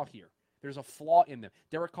of flaw here. There's a flaw in them.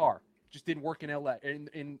 Derek Carr just didn't work in LA,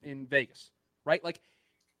 in Vegas, right? Like,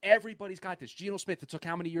 everybody's got this. Geno Smith, it took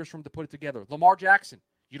how many years for him to put it together? Lamar Jackson,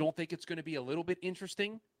 you don't think it's going to be a little bit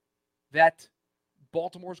interesting that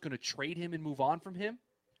Baltimore's going to trade him and move on from him?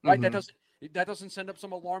 Right? Mm-hmm. That doesn't send up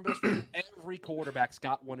some alarm bells. Every quarterback's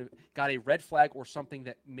got a red flag or something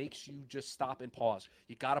that makes you just stop and pause.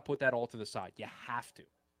 You got to put that all to the side. You have to.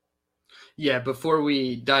 Yeah, before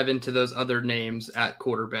we dive into those other names at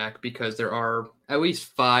quarterback, because there are at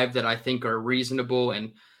least 5 that I think are reasonable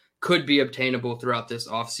and could be obtainable throughout this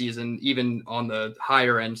offseason, even on the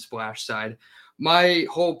higher end splash side. My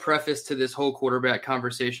whole preface to this whole quarterback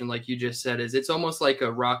conversation, like you just said, is it's almost like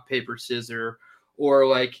a rock, paper, scissors, or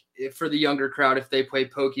like for the younger crowd, if they play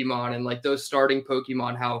Pokemon and like those starting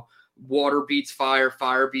Pokemon, how water beats fire,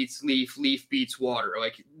 fire beats leaf, leaf beats water.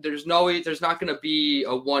 Like there's not going to be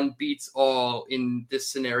a one beats all in this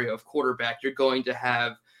scenario of quarterback. You're going to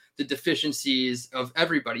have the deficiencies of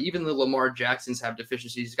everybody. Even the Lamar Jacksons have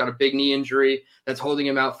deficiencies. He's got a big knee injury that's holding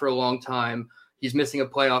him out for a long time. He's missing a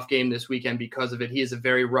playoff game this weekend because of it. He is a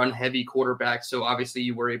very run heavy quarterback. So obviously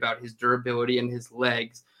you worry about his durability and his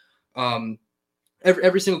legs.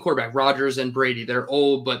 Every single quarterback, Rodgers and Brady, they're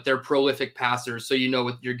old, but they're prolific passers. So you know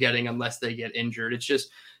what you're getting unless they get injured. It's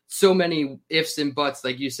just so many ifs and buts,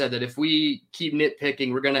 like you said, that if we keep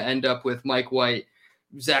nitpicking, we're going to end up with Mike White,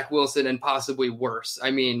 Zach Wilson, and possibly worse.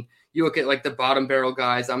 I mean, you look at like the bottom barrel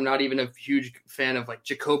guys. I'm not even a huge fan of like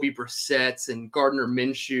Jacoby Brissett's and Gardner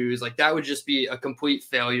Minshew's. Like that would just be a complete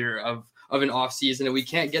failure of an offseason. And we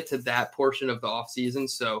can't get to that portion of the offseason.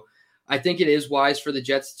 So I think it is wise for the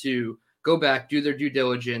Jets to go back, do their due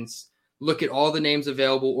diligence, look at all the names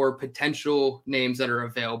available or potential names that are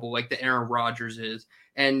available, like the Aaron Rodgers is,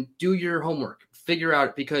 and do your homework. Figure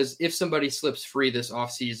out, because if somebody slips free this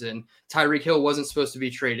offseason, Tyreek Hill wasn't supposed to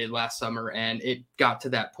be traded last summer, and it got to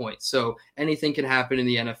that point. So anything can happen in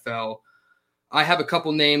the NFL. I have a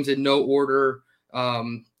couple names in no order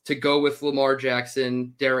to go with Lamar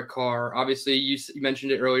Jackson, Derek Carr. Obviously, you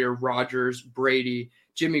mentioned it earlier, Rodgers, Brady,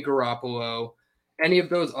 Jimmy Garoppolo. Any of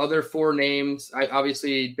those other 4 names,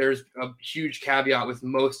 obviously there's a huge caveat with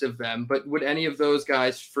most of them, but would any of those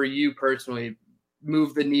guys for you personally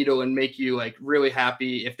move the needle and make you like really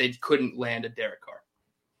happy if they couldn't land a Derek Carr?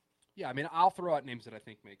 Yeah, I mean, I'll throw out names that I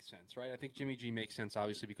think make sense, right? I think Jimmy G makes sense,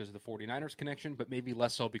 obviously, because of the 49ers connection, but maybe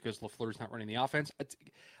less so because LaFleur's not running the offense.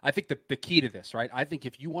 I think the key to this, right? I think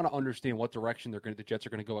if you want to understand what direction the Jets are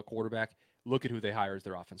going to go at quarterback, look at who they hire as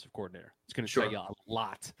their offensive coordinator. It's going to tell you a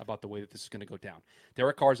lot about the way that this is going to go down.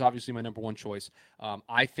 Derek Carr is obviously my number 1 choice.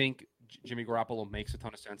 I think Jimmy Garoppolo makes a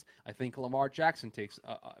ton of sense. I think Lamar Jackson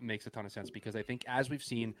makes a ton of sense because I think, as we've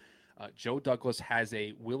seen, Joe Douglas has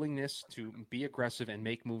a willingnness to be aggressive and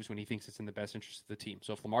make moves when he thinks it's in the best interest of the team.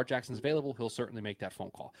 So if Lamar Jackson's available, he'll certainly make that phone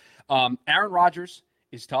call. Aaron Rodgers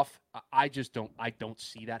is tough. I don't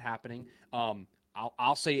see that happening.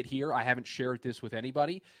 I'll say it here. I haven't shared this with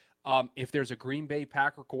anybody. If there's a Green Bay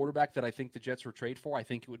Packer quarterback that I think the Jets would trade for, I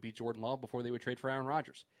think it would be Jordan Love before they would trade for Aaron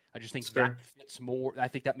Rodgers. I just think that fits more. I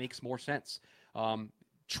think that makes more sense.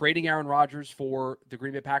 Trading Aaron Rodgers for the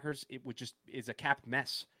Green Bay Packers, it would just is a cap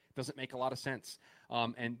mess. It doesn't make a lot of sense.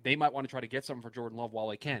 And they might want to try to get something for Jordan Love while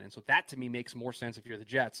they can. And so that to me makes more sense if you're the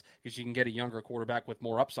Jets, because you can get a younger quarterback with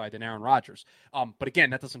more upside than Aaron Rodgers. But again,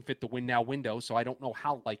 that doesn't fit the win now window, so I don't know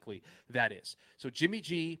how likely that is. So Jimmy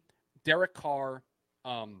G, Derek Carr,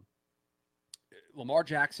 Lamar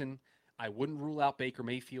Jackson. I wouldn't rule out Baker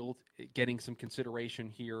Mayfield getting some consideration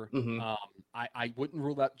here. Mm-hmm. I wouldn't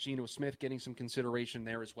rule out Geno Smith getting some consideration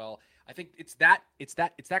there as well. I think it's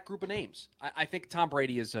that group of names. I think Tom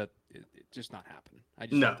Brady is it's just not happening. I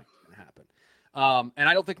just don't think it's going to happen. And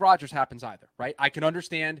I don't think Rodgers happens either, right? I can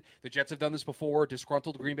understand the Jets have done this before.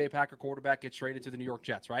 Disgruntled Green Bay Packer quarterback gets traded to the New York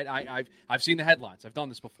Jets, right? I've seen the headlines. I've done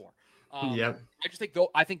this before. I just think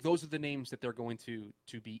I think those are the names that they're going to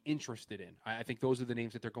be interested in. I think those are the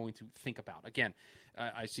names that they're going to think about. Again,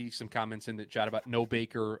 I see some comments in the chat about no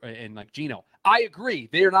Baker and like Geno. I agree.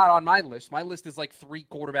 They are not on my list. My list is like 3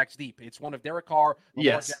 quarterbacks deep. It's one of Derek Carr,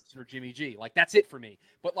 Lamar Jackson, or Jimmy G. Like that's it for me.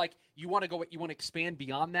 But like you want to expand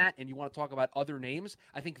beyond that, and you want to talk about other names.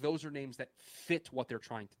 I think those are names that fit what they're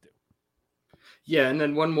trying to do. Yeah, and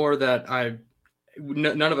then one more that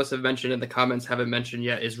none of us have mentioned in the comments, haven't mentioned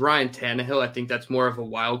yet, is Ryan Tannehill. I think that's more of a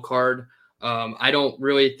wild card. I don't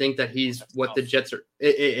really think that he's what the Jets are.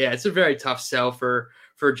 It's a very tough sell for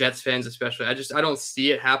Jets fans, especially. I don't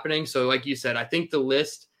see it happening. So like you said, I think the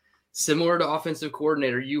list, similar to offensive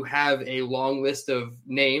coordinator, you have a long list of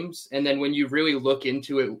names. And then when you really look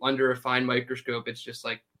into it under a fine microscope, it's just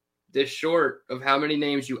like this short of how many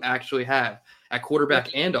names you actually have at quarterback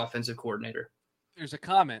and offensive coordinator. There's a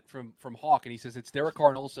comment from Hawk, and he says, it's Derek Carr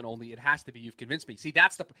and Olsen only. It has to be. You've convinced me. See,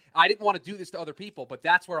 I didn't want to do this to other people, but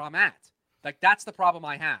that's where I'm at. Like, that's the problem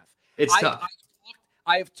I have. It's tough.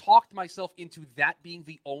 I have talked myself into that being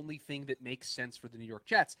the only thing that makes sense for the New York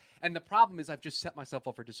Jets. And the problem is I've just set myself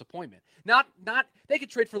up for disappointment. Not they could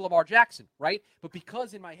trade for Lamar Jackson, right? But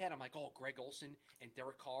because in my head I'm like, oh, Greg Olsen and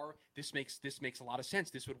Derek Carr, this makes a lot of sense.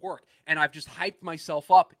 This would work. And I've just hyped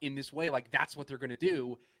myself up in this way, like that's what they're going to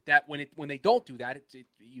do. That when they don't do that,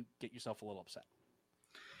 you get yourself a little upset.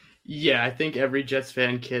 Yeah, I think every Jets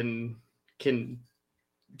fan can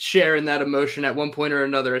share in that emotion at one point or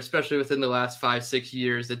another, especially within the last 5-6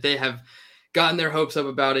 years, that they have gotten their hopes up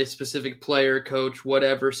about a specific player, coach,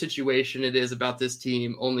 whatever situation it is about this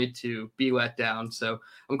team, only to be let down. So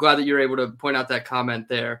I'm glad that you're able to point out that comment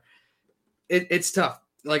there. It's tough.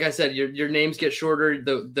 Like I said, your names get shorter.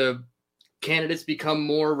 The candidates become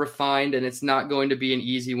more refined, and it's not going to be an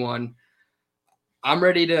easy one. I'm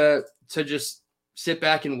ready to just sit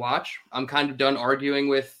back and watch. I'm kind of done arguing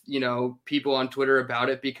with, people on Twitter about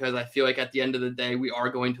it, because I feel like at the end of the day, we are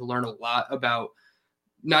going to learn a lot about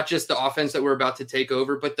not just the offense that we're about to take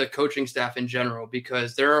over, but the coaching staff in general,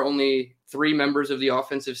 because there are only 3 members of the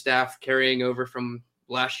offensive staff carrying over from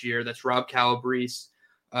last year. That's Rob Calabrese,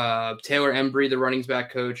 Taylor Embry, the running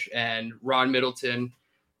back coach, and Ron Middleton,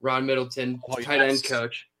 tight end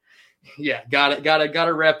coach. Yeah,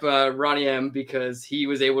 gotta rep Ronnie M, because he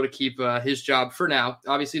was able to keep his job for now.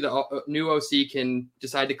 Obviously, the new OC can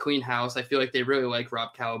decide to clean house. I feel like they really like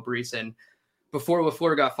Rob Calabrese, and before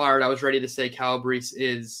LaFleur got fired, I was ready to say Calabrese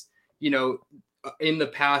is, in the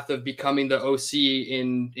path of becoming the OC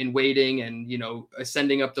in waiting and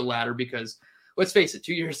ascending up the ladder. Because let's face it,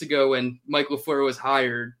 2 years ago when Mike LaFleur was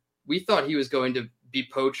hired, we thought he was going to be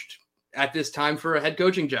poached at this time for a head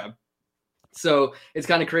coaching job. So it's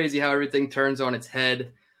kind of crazy how everything turns on its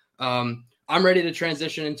head. I'm ready to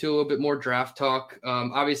transition into a little bit more draft talk.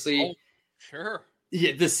 Obviously, sure.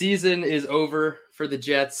 Yeah, the season is over for the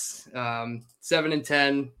Jets.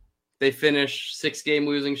 7-10. They finish 6-game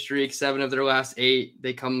losing streak, 7 of their last 8.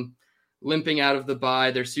 They come limping out of the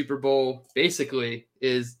bye. Their Super Bowl basically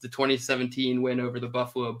is the 2017 win over the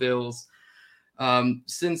Buffalo Bills.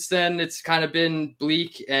 Since then, it's kind of been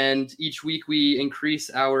bleak, and each week we increase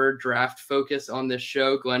our draft focus on this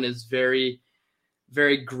show. Glenn is very,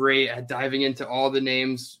 very great at diving into all the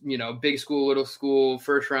names, big school, little school,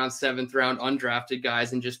 first round, 7th round, undrafted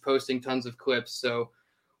guys, and just posting tons of clips. So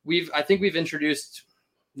I think we've introduced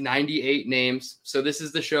 98 names. So this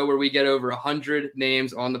is the show where we get over 100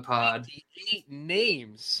 names on the pod. 98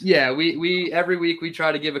 names. Yeah, we every week we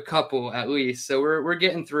try to give a couple at least. So we're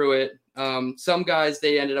getting through it. Some guys,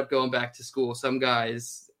 they ended up going back to school. Some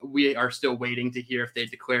guys, we are still waiting to hear if they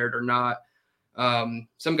declared or not.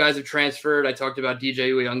 Some guys have transferred. I talked about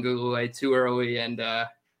DJ Uiagalelei too early, and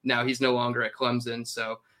now he's no longer at Clemson.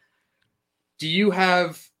 So do you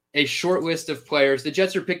have a short list of players. The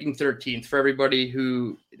Jets are picking 13th for everybody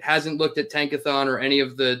who hasn't looked at Tankathon or any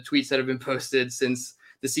of the tweets that have been posted since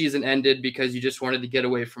the season ended because you just wanted to get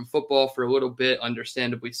away from football for a little bit,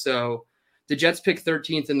 understandably so. The Jets pick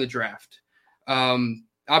 13th in the draft.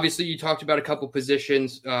 Obviously, you talked about a couple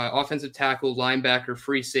positions, offensive tackle, linebacker,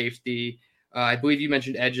 free safety. I believe you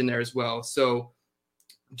mentioned edge in there as well. So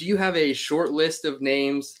do you have a short list of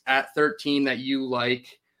names at 13 that you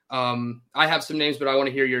like? I have some names, but I want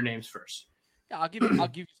to hear your names first. Yeah, I'll give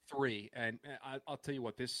you three, and I'll tell you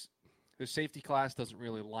what, this safety class doesn't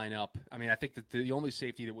really line up. I mean, I think that the only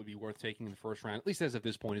safety that would be worth taking in the first round, at least as of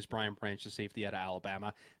this point, is Brian Branch, the safety out of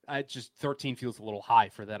Alabama. Just 13 feels a little high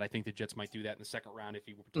for that. I think the Jets might do that in the second round if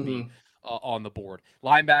he were to be on the board.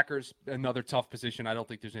 Linebackers, another tough position. I don't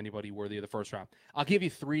think there's anybody worthy of the first round. I'll give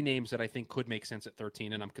you three names that I think could make sense at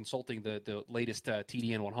 13, and I'm consulting the latest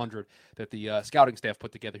TDN 100 that the scouting staff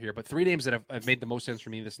put together here. But three names that have made the most sense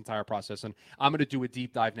for me in this entire process, and I'm going to do a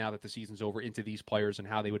deep dive now that the season's over into these players and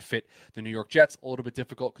how they would fit the New York Jets. A little bit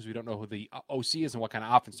difficult because we don't know who the OC is and what kind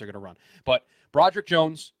of offense they're going to run. But Broderick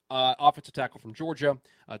Jones, offensive tackle from Georgia,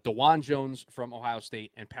 DeJuan Jones from Ohio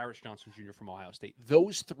State, and Paris Johnson Jr. from Ohio State.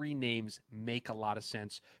 Those three names make a lot of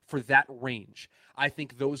sense for that range. I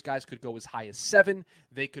think those guys could go as high as 7.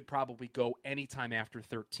 They could probably go anytime after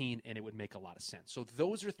 13, and it would make a lot of sense. So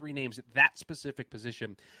those are three names at that specific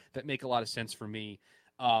position that make a lot of sense for me.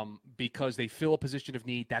 Because they fill a position of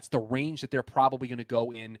need. That's the range that they're probably going to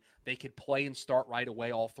go in. They could play and start right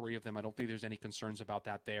away, all three of them. I don't think there's any concerns about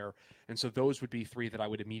that there. And so those would be three that I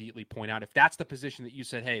would immediately point out. If that's the position that you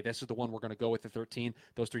said, hey, this is the one we're going to go with at 13,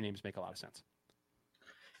 those three names make a lot of sense.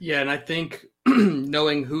 Yeah, and I think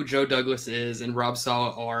knowing who Joe Douglas is and Rob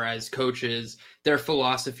Saleh are as coaches, their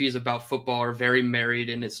philosophies about football are very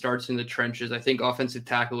married, and it starts in the trenches. I think offensive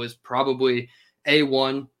tackle is probably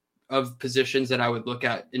A1 of positions that I would look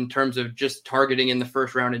at in terms of just targeting in the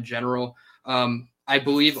first round in general. I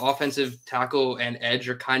believe offensive tackle and edge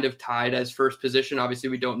are kind of tied as first position. Obviously,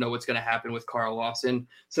 we don't know what's going to happen with Carl Lawson,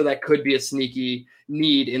 so that could be a sneaky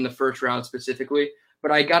need in the first round specifically.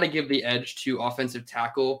 But I got to give the edge to offensive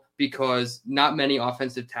tackle because not many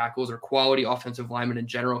offensive tackles or quality offensive linemen in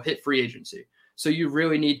general hit free agency. So you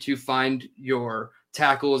really need to find your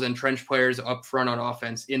tackles and trench players up front on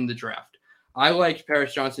offense in the draft. I liked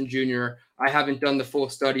Paris Johnson Jr. I haven't done the full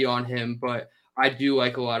study on him, but I do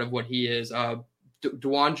like a lot of what he is.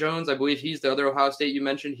 DeJuan Jones, I believe he's the other Ohio State you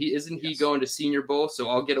mentioned. He going to Senior Bowl, so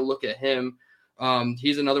I'll get a look at him.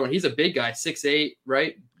 He's another one. He's a big guy, 6'8",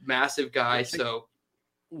 right? Massive guy. So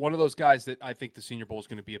one of those guys that I think the Senior Bowl is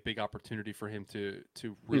going to be a big opportunity for him to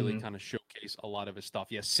really kind of showcase a lot of his stuff.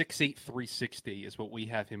 Yeah, 6'8", 360 is what we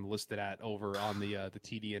have him listed at over on the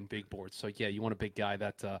TDN big board. So yeah, you want a big guy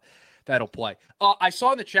that'll play. I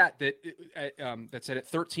saw in the chat that that said at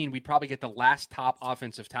 13 we'd probably get the last top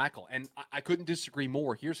offensive tackle, and I couldn't disagree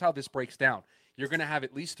more. Here's how this breaks down: you're going to have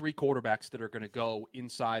at least 3 quarterbacks that are going to go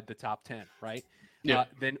inside the top 10, right? Yeah.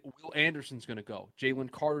 Then Will Anderson's going to go.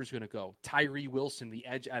 Jalen Carter's going to go. Tyree Wilson, the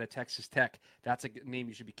edge out of Texas Tech. That's a name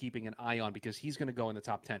you should be keeping an eye on because he's going to go in the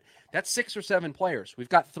top 10. That's 6 or 7 players. We've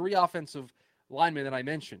got 3 offensive linemen that I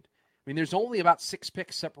mentioned. I mean, there's only about 6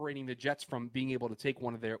 picks separating the Jets from being able to take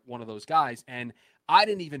one of those guys. And I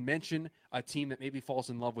didn't even mention a team that maybe falls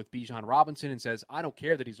in love with Bijan Robinson and says, I don't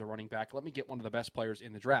care that he's a running back. Let me get one of the best players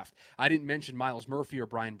in the draft. I didn't mention Miles Murphy or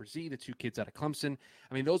Brian Brzee, the 2 kids out of Clemson.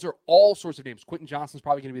 I mean, those are all sorts of names. Quentin Johnston's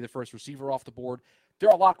probably going to be the first receiver off the board. There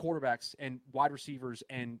are a lot of quarterbacks and wide receivers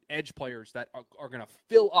and edge players that are going to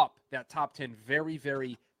fill up that top 10 very,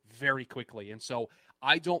 very, very quickly. And so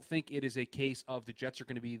I don't think it is a case of the Jets are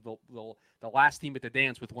going to be the last team at the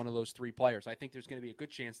dance with one of those 3 players. I think there's going to be a good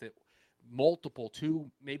chance that multiple, 2,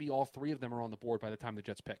 maybe all 3 of them are on the board by the time the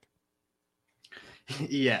Jets pick.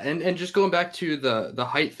 Yeah, and just going back to the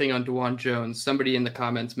height thing on DeJuan Jones, somebody in the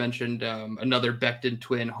comments mentioned another Becton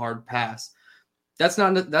twin hard pass. That's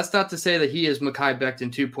not to say that he is Mekhi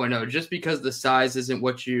Becton 2.0. Just because the size isn't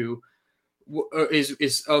what you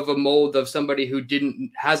is of a mold of somebody who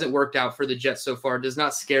hasn't worked out for the Jets so far does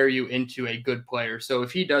not scare you into a good player. So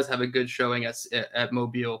if he does have a good showing at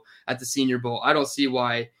Mobile at the Senior Bowl, I don't see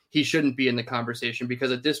why he shouldn't be in the conversation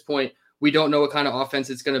because at this point we don't know what kind of offense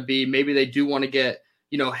it's going to be. Maybe they do want to get,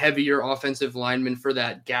 heavier offensive linemen for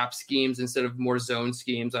that gap schemes instead of more zone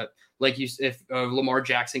schemes. Like if Lamar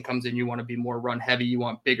Jackson comes in, you want to be more run heavy. You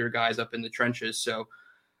want bigger guys up in the trenches. So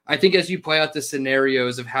I think as you play out the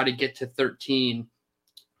scenarios of how to get to 13,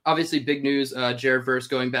 obviously big news, Jared Verse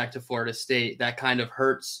going back to Florida State, that kind of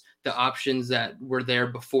hurts the options that were there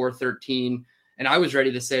before 13. And I was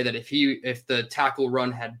ready to say that if the tackle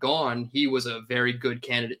run had gone, he was a very good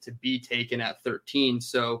candidate to be taken at 13.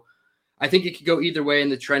 So I think it could go either way in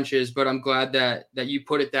the trenches, but I'm glad that you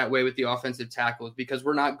put it that way with the offensive tackles, because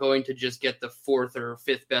we're not going to just get the fourth or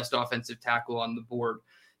fifth best offensive tackle on the board.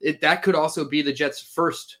 That could also be the Jets'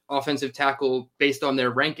 first offensive tackle based on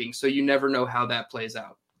their rankings. So you never know how that plays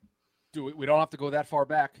out. Dude, we don't have to go that far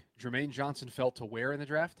back. Jermaine Johnson fell to where in the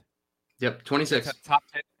draft? Yep, 26.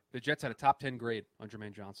 The Jets had a top 10 grade on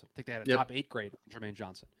Jermaine Johnson. I think they had a top 8 grade on Jermaine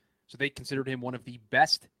Johnson. So they considered him one of the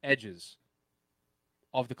best edges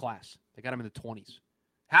of the class. They got him in the 20s.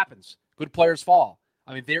 Happens. Good players fall.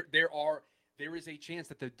 I mean, there is a chance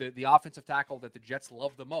that the offensive tackle that the Jets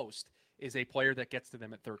love the most is a player that gets to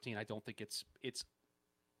them at 13. I don't think it's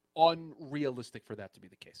unrealistic for that to be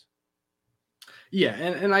the case. Yeah,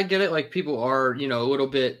 and I get it. Like, people are, a little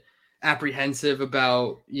bit apprehensive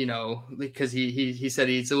about, because he said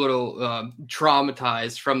he's a little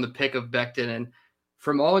traumatized from the pick of Becton, and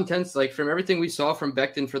from all intents, like from everything we saw from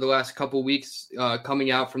Becton for the last couple weeks coming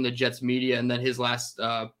out from the Jets media and then his last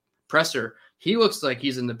presser, he looks like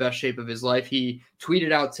he's in the best shape of his life. He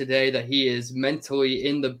tweeted out today that he is mentally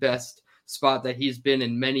in the best spot that he's been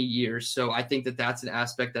in many years. So I think that that's an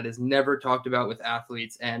aspect that is never talked about with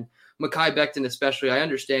athletes. And Mekhi Becton especially, I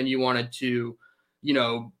understand you wanted to,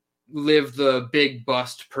 live the big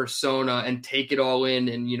bust persona and take it all in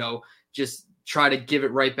and, just try to give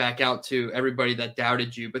it right back out to everybody that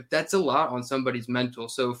doubted you. But that's a lot on somebody's mental.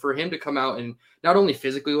 So for him to come out and not only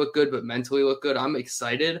physically look good, but mentally look good, I'm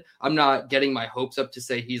excited. I'm not getting my hopes up to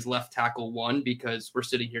say he's left tackle 1 because we're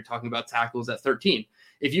sitting here talking about tackles at 13.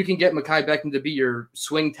 If you can get Mekhi Becton to be your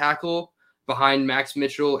swing tackle behind Max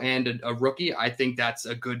Mitchell and a rookie, I think that's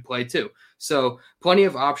a good play too. So plenty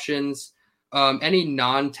of options. Any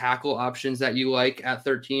non-tackle options that you like at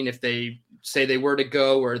 13 if they say they were to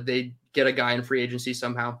go or they get a guy in free agency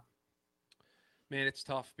somehow? Man, it's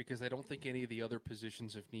tough because I don't think any of the other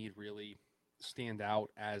positions of need really stand out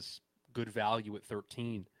as good value at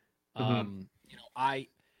 13. Mm-hmm.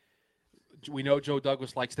 We know Joe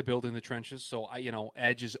Douglas likes to build in the trenches, so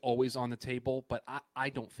edge is always on the table, but I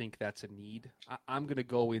don't think that's a need. I'm going to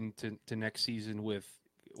go into next season with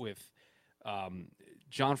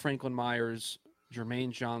John Franklin Myers,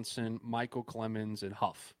 Jermaine Johnson, Michael Clemens, and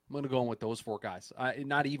Huff. I'm going to go in with those 4 guys. I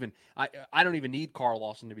don't even need Carl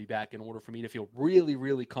Lawson to be back in order for me to feel really,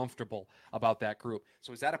 really comfortable about that group.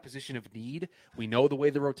 So is that a position of need? We know the way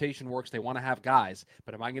the rotation works. They want to have guys,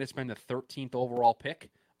 but am I going to spend the 13th overall pick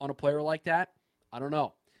on a player like that? I don't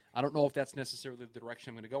know. I don't know if that's necessarily the direction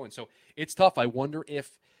I'm going to go in. So it's tough. I wonder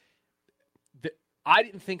if I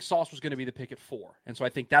didn't think Sauce was going to be the pick at 4. And so I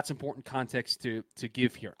think that's important context to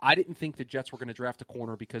give here. I didn't think the Jets were going to draft a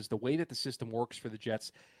corner because the way that the system works for the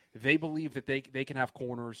Jets, they believe that they can have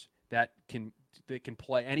corners that can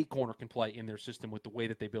play. Any corner can play in their system with the way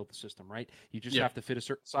that they build the system, right? You just have to fit a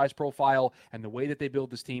certain size profile, and the way that they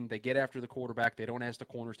build this team, they get after the quarterback. They don't ask the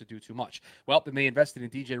corners to do too much. Well, then they invested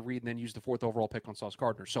in DJ Reed and then used the 4th overall pick on Sauce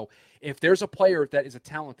Gardner. So if there's a player that is a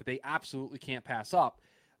talent that they absolutely can't pass up,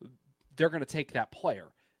 they're going to take that player.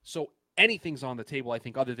 So anything's on the table, I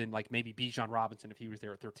think, other than like maybe Bijan Robinson if he was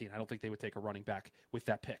there at 13. I don't think they would take a running back with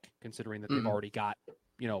that pick, considering that they've already got,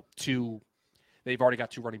 2. They've already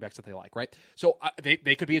got 2 running backs that they like, right? So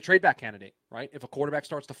they could be a trade back candidate, right? If a quarterback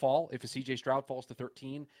starts to fall, if a CJ Stroud falls to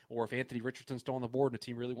 13, or if Anthony Richardson's still on the board and the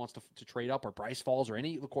team really wants to trade up, or Bryce falls, or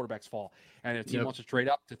any of the quarterbacks fall, and the team wants to trade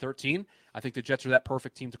up to 13, I think the Jets are that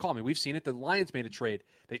perfect team to call. I mean, we've seen it. The Lions made a trade.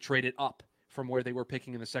 They traded up from where they were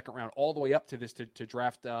picking in the 2nd round all the way up to this to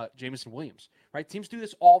draft Jameson Williams, right? Teams do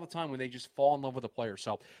this all the time when they just fall in love with a player.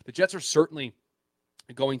 So the Jets are certainly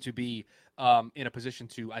going to be in a position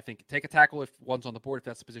to, I think, take a tackle if one's on the board, if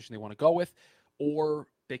that's the position they want to go with, or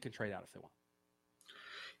they can trade out if they want.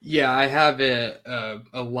 Yeah, I have a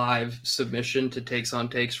live submission to Takes on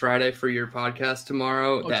Takes Friday for your podcast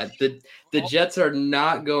tomorrow that the Jets are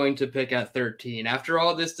not going to pick at 13. After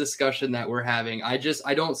all this discussion that we're having, I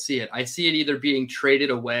don't see it. I see it either being traded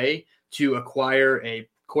away to acquire a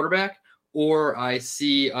quarterback, or I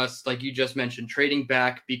see us, like you just mentioned, trading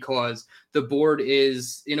back because the board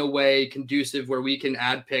is in a way conducive where we can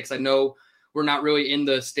add picks. I know we're not really in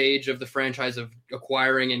the stage of the franchise of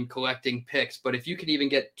acquiring and collecting picks, but if you can even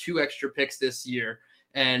get 2 extra picks this year,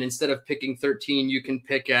 and instead of picking 13, you can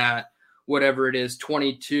pick at whatever it is,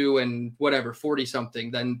 22 and whatever, 40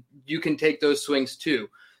 something, then you can take those swings too.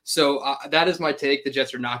 So that is my take. The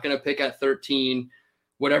Jets are not going to pick at 13,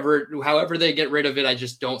 however they get rid of it. I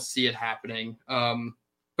just don't see it happening.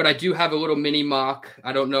 But I do have a little mini mock.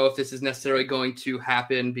 I don't know if this is necessarily going to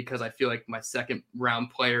happen because I feel like my 2nd round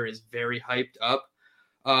player is very hyped up.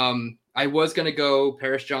 I was going to go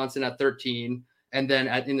Paris Johnson at 13. And then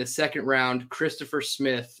in the second round, Christopher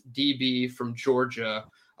Smith, DB from Georgia.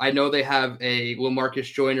 I know they have a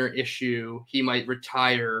LaMarcus Joyner issue. He might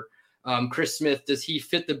retire. Chris Smith, does he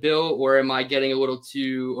fit the bill, or am I getting a little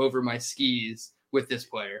too over my skis with this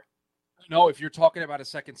player? No, if you're talking about a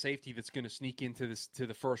second safety that's going to sneak into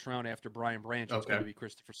the first round after Brian Branch, it's going to be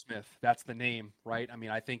Christopher Smith. That's the name, right? I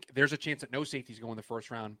mean, I think there's a chance that no safeties go in the first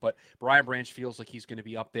round, but Brian Branch feels like he's going to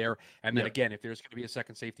be up there. And then again, if there's going to be a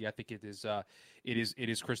second safety, I think it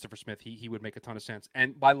is Christopher Smith. He would make a ton of sense.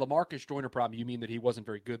 And by LaMarcus Joyner problem, you mean that he wasn't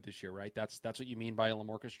very good this year, right? That's what you mean by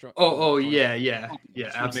LaMarcus Joyner? Yeah,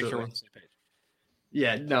 absolutely.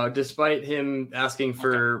 Yeah, no, despite him asking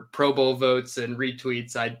for Pro Bowl votes and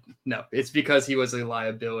retweets, it's because he was a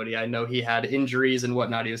liability. I know he had injuries and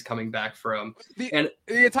whatnot he was coming back from. The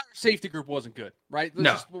entire safety group wasn't good, right? We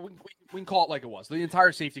can call it like it was. The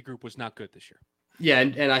entire safety group was not good this year. Yeah,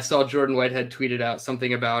 and I saw Jordan Whitehead tweeted out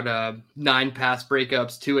something about 9 pass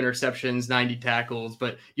breakups, 2 interceptions, 90 tackles,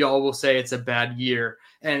 but y'all will say it's a bad year.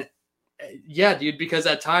 And yeah, dude, because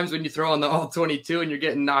at times when you throw on the all-22 and you're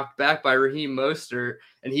getting knocked back by Raheem Mostert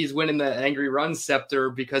and he's winning the angry run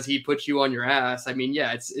scepter because he puts you on your ass. I mean,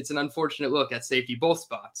 yeah, it's an unfortunate look at safety, both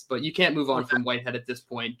spots, but you can't move on from Whitehead at this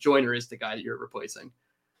point. Joyner is the guy that you're replacing.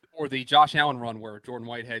 Or the Josh Allen run where Jordan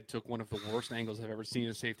Whitehead took one of the worst angles I've ever seen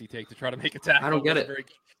a safety take to try to make a tackle. I don't get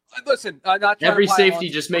it. Listen, every safety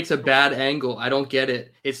just makes a bad angle. I don't get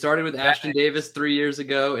it. It started with Ashton Davis 3 years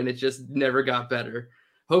ago, and it just never got better.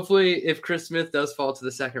 Hopefully, if Chris Smith does fall to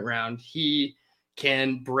the second round, he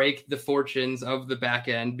can break the fortunes of the back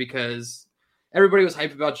end, because everybody was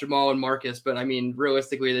hyped about Jamal and Marcus, but I mean,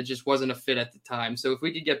 realistically, that just wasn't a fit at the time. So if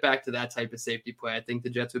we could get back to that type of safety play, I think the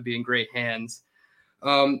Jets would be in great hands.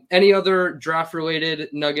 Any other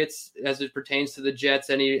draft-related nuggets as it pertains to the Jets?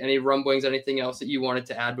 Any rumblings, anything else that you wanted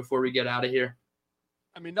to add before we get out of here?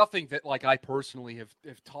 I mean, nothing that I personally have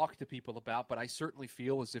talked to people about, but I certainly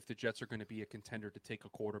feel as if the Jets are going to be a contender to take a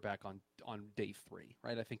quarterback on day 3,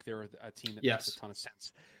 right? I think they're a team that makes a ton of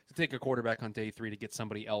sense to take a quarterback on day 3 to get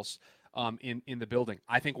somebody else in the building.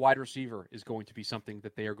 I think wide receiver is going to be something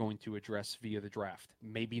that they are going to address via the draft.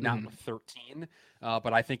 Maybe not with 13,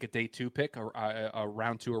 but I think a day 2 pick or a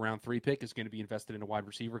round 2 or round 3 pick is going to be invested in a wide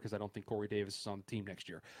receiver, because I don't think Corey Davis is on the team next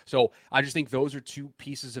year. So I just think those are 2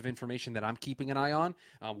 pieces of information that I'm keeping an eye on.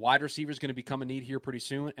 Wide receiver is going to become a need here pretty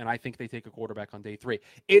soon, and I think they take a quarterback on day 3.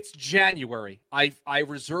 It's January. I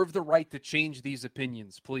reserve the right to change these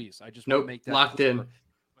opinions, please. I just want to make that locked clear. in. But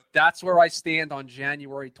that's where I stand on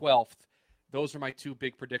January 12th. Those are my 2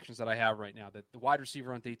 big predictions that I have right now, that the wide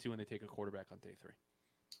receiver on day 2 and they take a quarterback on day 3.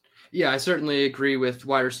 Yeah, I certainly agree with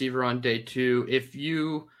wide receiver on day 2. If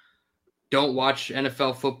you don't watch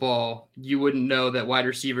NFL football, you wouldn't know that wide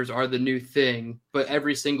receivers are the new thing, but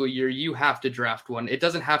every single year you have to draft one. It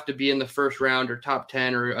doesn't have to be in the first round or top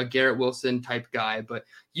 10 or a Garrett Wilson type guy, but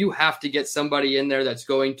you have to get somebody in there that's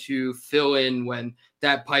going to fill in when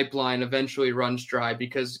that pipeline eventually runs dry,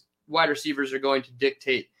 because wide receivers are going to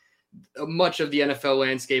dictate much of the NFL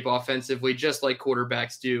landscape offensively, just like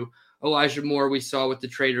quarterbacks do. Elijah Moore, we saw with the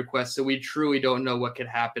trade request, so we truly don't know what could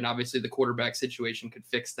happen. Obviously, the quarterback situation could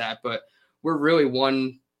fix that, but we're really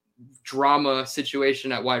one drama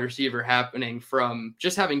situation at wide receiver happening from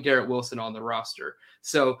just having Garrett Wilson on the roster.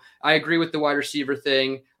 So I agree with the wide receiver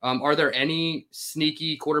thing. Are there any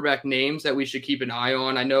sneaky quarterback names that we should keep an eye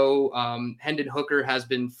on? I know Hendon Hooker has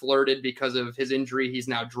been flirted because of his injury. He's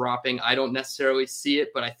now dropping. I don't necessarily see it,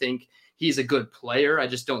 but I think he's a good player. I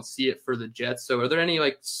just don't see it for the Jets. So are there any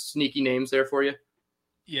sneaky names there for you?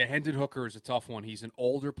 Yeah, Hendon Hooker is a tough one. He's an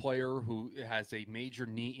older player who has a major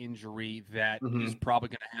knee injury that is probably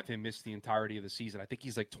going to have him miss the entirety of the season. I think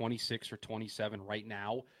he's 26 or 27 right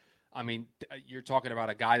now. I mean, you're talking about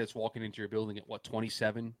a guy that's walking into your building at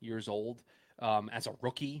 27 years old as a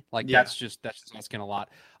rookie. That's asking a lot.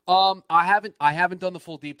 I haven't done the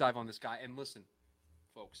full deep dive on this guy. And listen,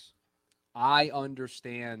 folks, I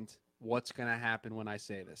understand what's going to happen when I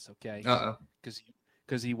say this. Okay,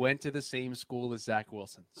 because he went to the same school as Zach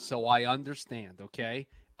Wilson. So I understand, okay?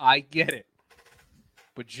 I get it.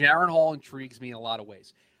 But Jaren Hall intrigues me in a lot of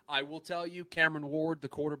ways. I will tell you, Cameron Ward, the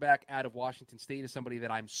quarterback out of Washington State, is somebody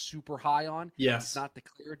that I'm super high on. Yes. He's not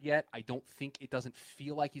declared yet. I don't think it doesn't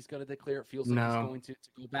feel like he's going to declare. It feels like he's going to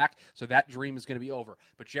go back. So that dream is going to be over.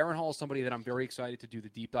 But Jaren Hall is somebody that I'm very excited to do the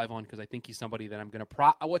deep dive on, because I think he's somebody that I'm going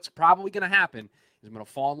to what's probably going to happen is I'm going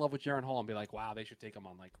to fall in love with Jaren Hall and be like, wow, they should take him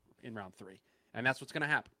on in round 3. And that's what's going to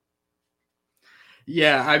happen.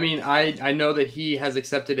 Yeah, I mean, I know that he has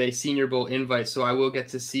accepted a Senior Bowl invite, so I will get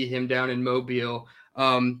to see him down in Mobile.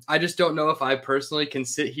 I just don't know if I personally can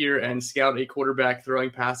sit here and scout a quarterback throwing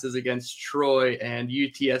passes against Troy and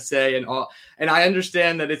UTSA and all. And I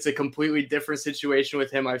understand that it's a completely different situation with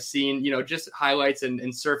him. I've seen, just highlights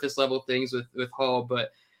and surface level things with Hall,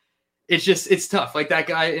 but it's tough. Like that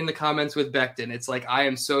guy in the comments with Becton, it's like, I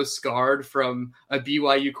am so scarred from a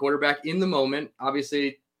BYU quarterback in the moment.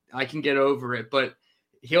 Obviously I can get over it, but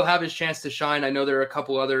he'll have his chance to shine. I know there are a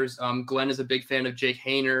couple others. Glenn is a big fan of Jake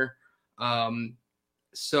Haener.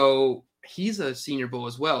 So he's a Senior Bowl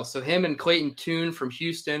as well. So him and Clayton Tune from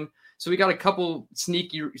Houston. So we got a couple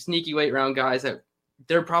sneaky late round guys that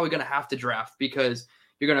they're probably going to have to draft, because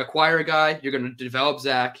you're going to acquire a guy, you're going to develop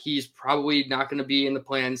Zach. He's probably not going to be in the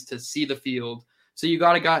plans to see the field. So you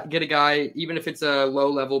got to get a guy, even if it's a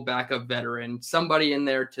low-level backup veteran, somebody in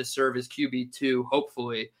there to serve as QB2,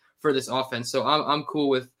 hopefully, for this offense. So I'm cool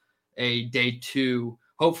with a day 2,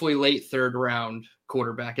 hopefully late 3rd round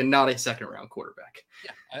quarterback and not a 2nd round quarterback.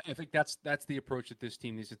 Yeah, I think that's the approach that this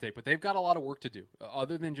team needs to take. But they've got a lot of work to do.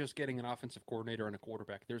 Other than just getting an offensive coordinator and a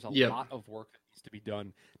quarterback, there's a lot of work that needs to be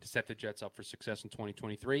done to set the Jets up for success in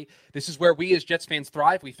 2023. This is where we as Jets fans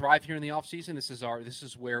thrive. We thrive here in the offseason. This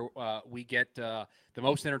is where we get the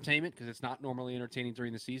most entertainment, because it's not normally entertaining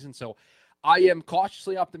during the season. So I am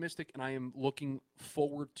cautiously optimistic, and I am looking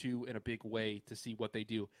forward to, in a big way, to see what they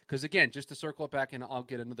do. Because, again, just to circle it back, and I'll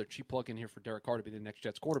get another cheap plug in here for Derek Carr to be the next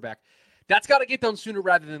Jets quarterback, that's got to get done sooner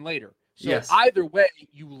rather than later. So Either way,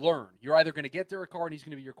 you learn. You're either going to get Derek Carr and he's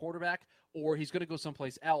going to be your quarterback, or he's going to go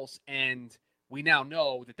someplace else, and we now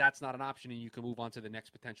know that that's not an option, and you can move on to the next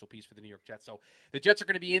potential piece for the New York Jets. So the Jets are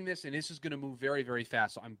going to be in this, and this is going to move very, very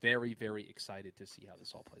fast. So I'm very, very excited to see how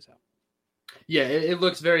this all plays out. Yeah, it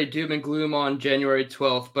looks very doom and gloom on January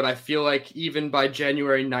 12th, but I feel like even by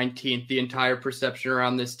January 19th, the entire perception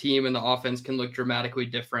around this team and the offense can look dramatically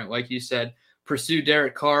different. Like you said, pursue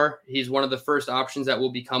Derek Carr. He's one of the first options that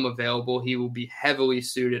will become available. He will be heavily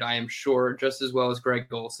suited, I am sure, just as well as Greg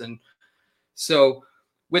Olsen. So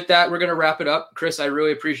with that, we're going to wrap it up. Chris, I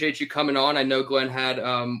really appreciate you coming on. I know Glenn had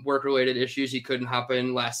work-related issues. He couldn't hop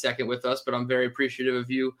in last second with us, but I'm very appreciative of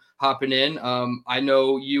you hopping in. I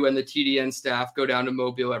know you and the TDN staff go down to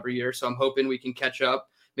Mobile every year, so I'm hoping we can catch up,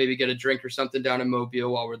 maybe get a drink or something down in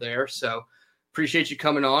Mobile while we're there. So appreciate you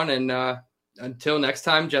coming on, and until next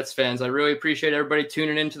time, Jets fans, I really appreciate everybody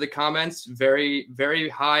tuning into the comments. Very, very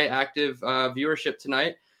high active viewership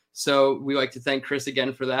tonight. So we like to thank Chris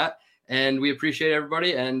again for that. And we appreciate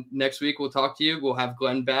everybody. And next week we'll talk to you. We'll have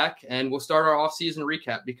Glenn back, and we'll start our off-season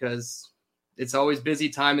recap, because it's always busy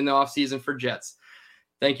time in the off-season for Jets.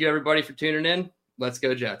 Thank you, everybody, for tuning in. Let's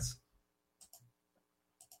go, Jets.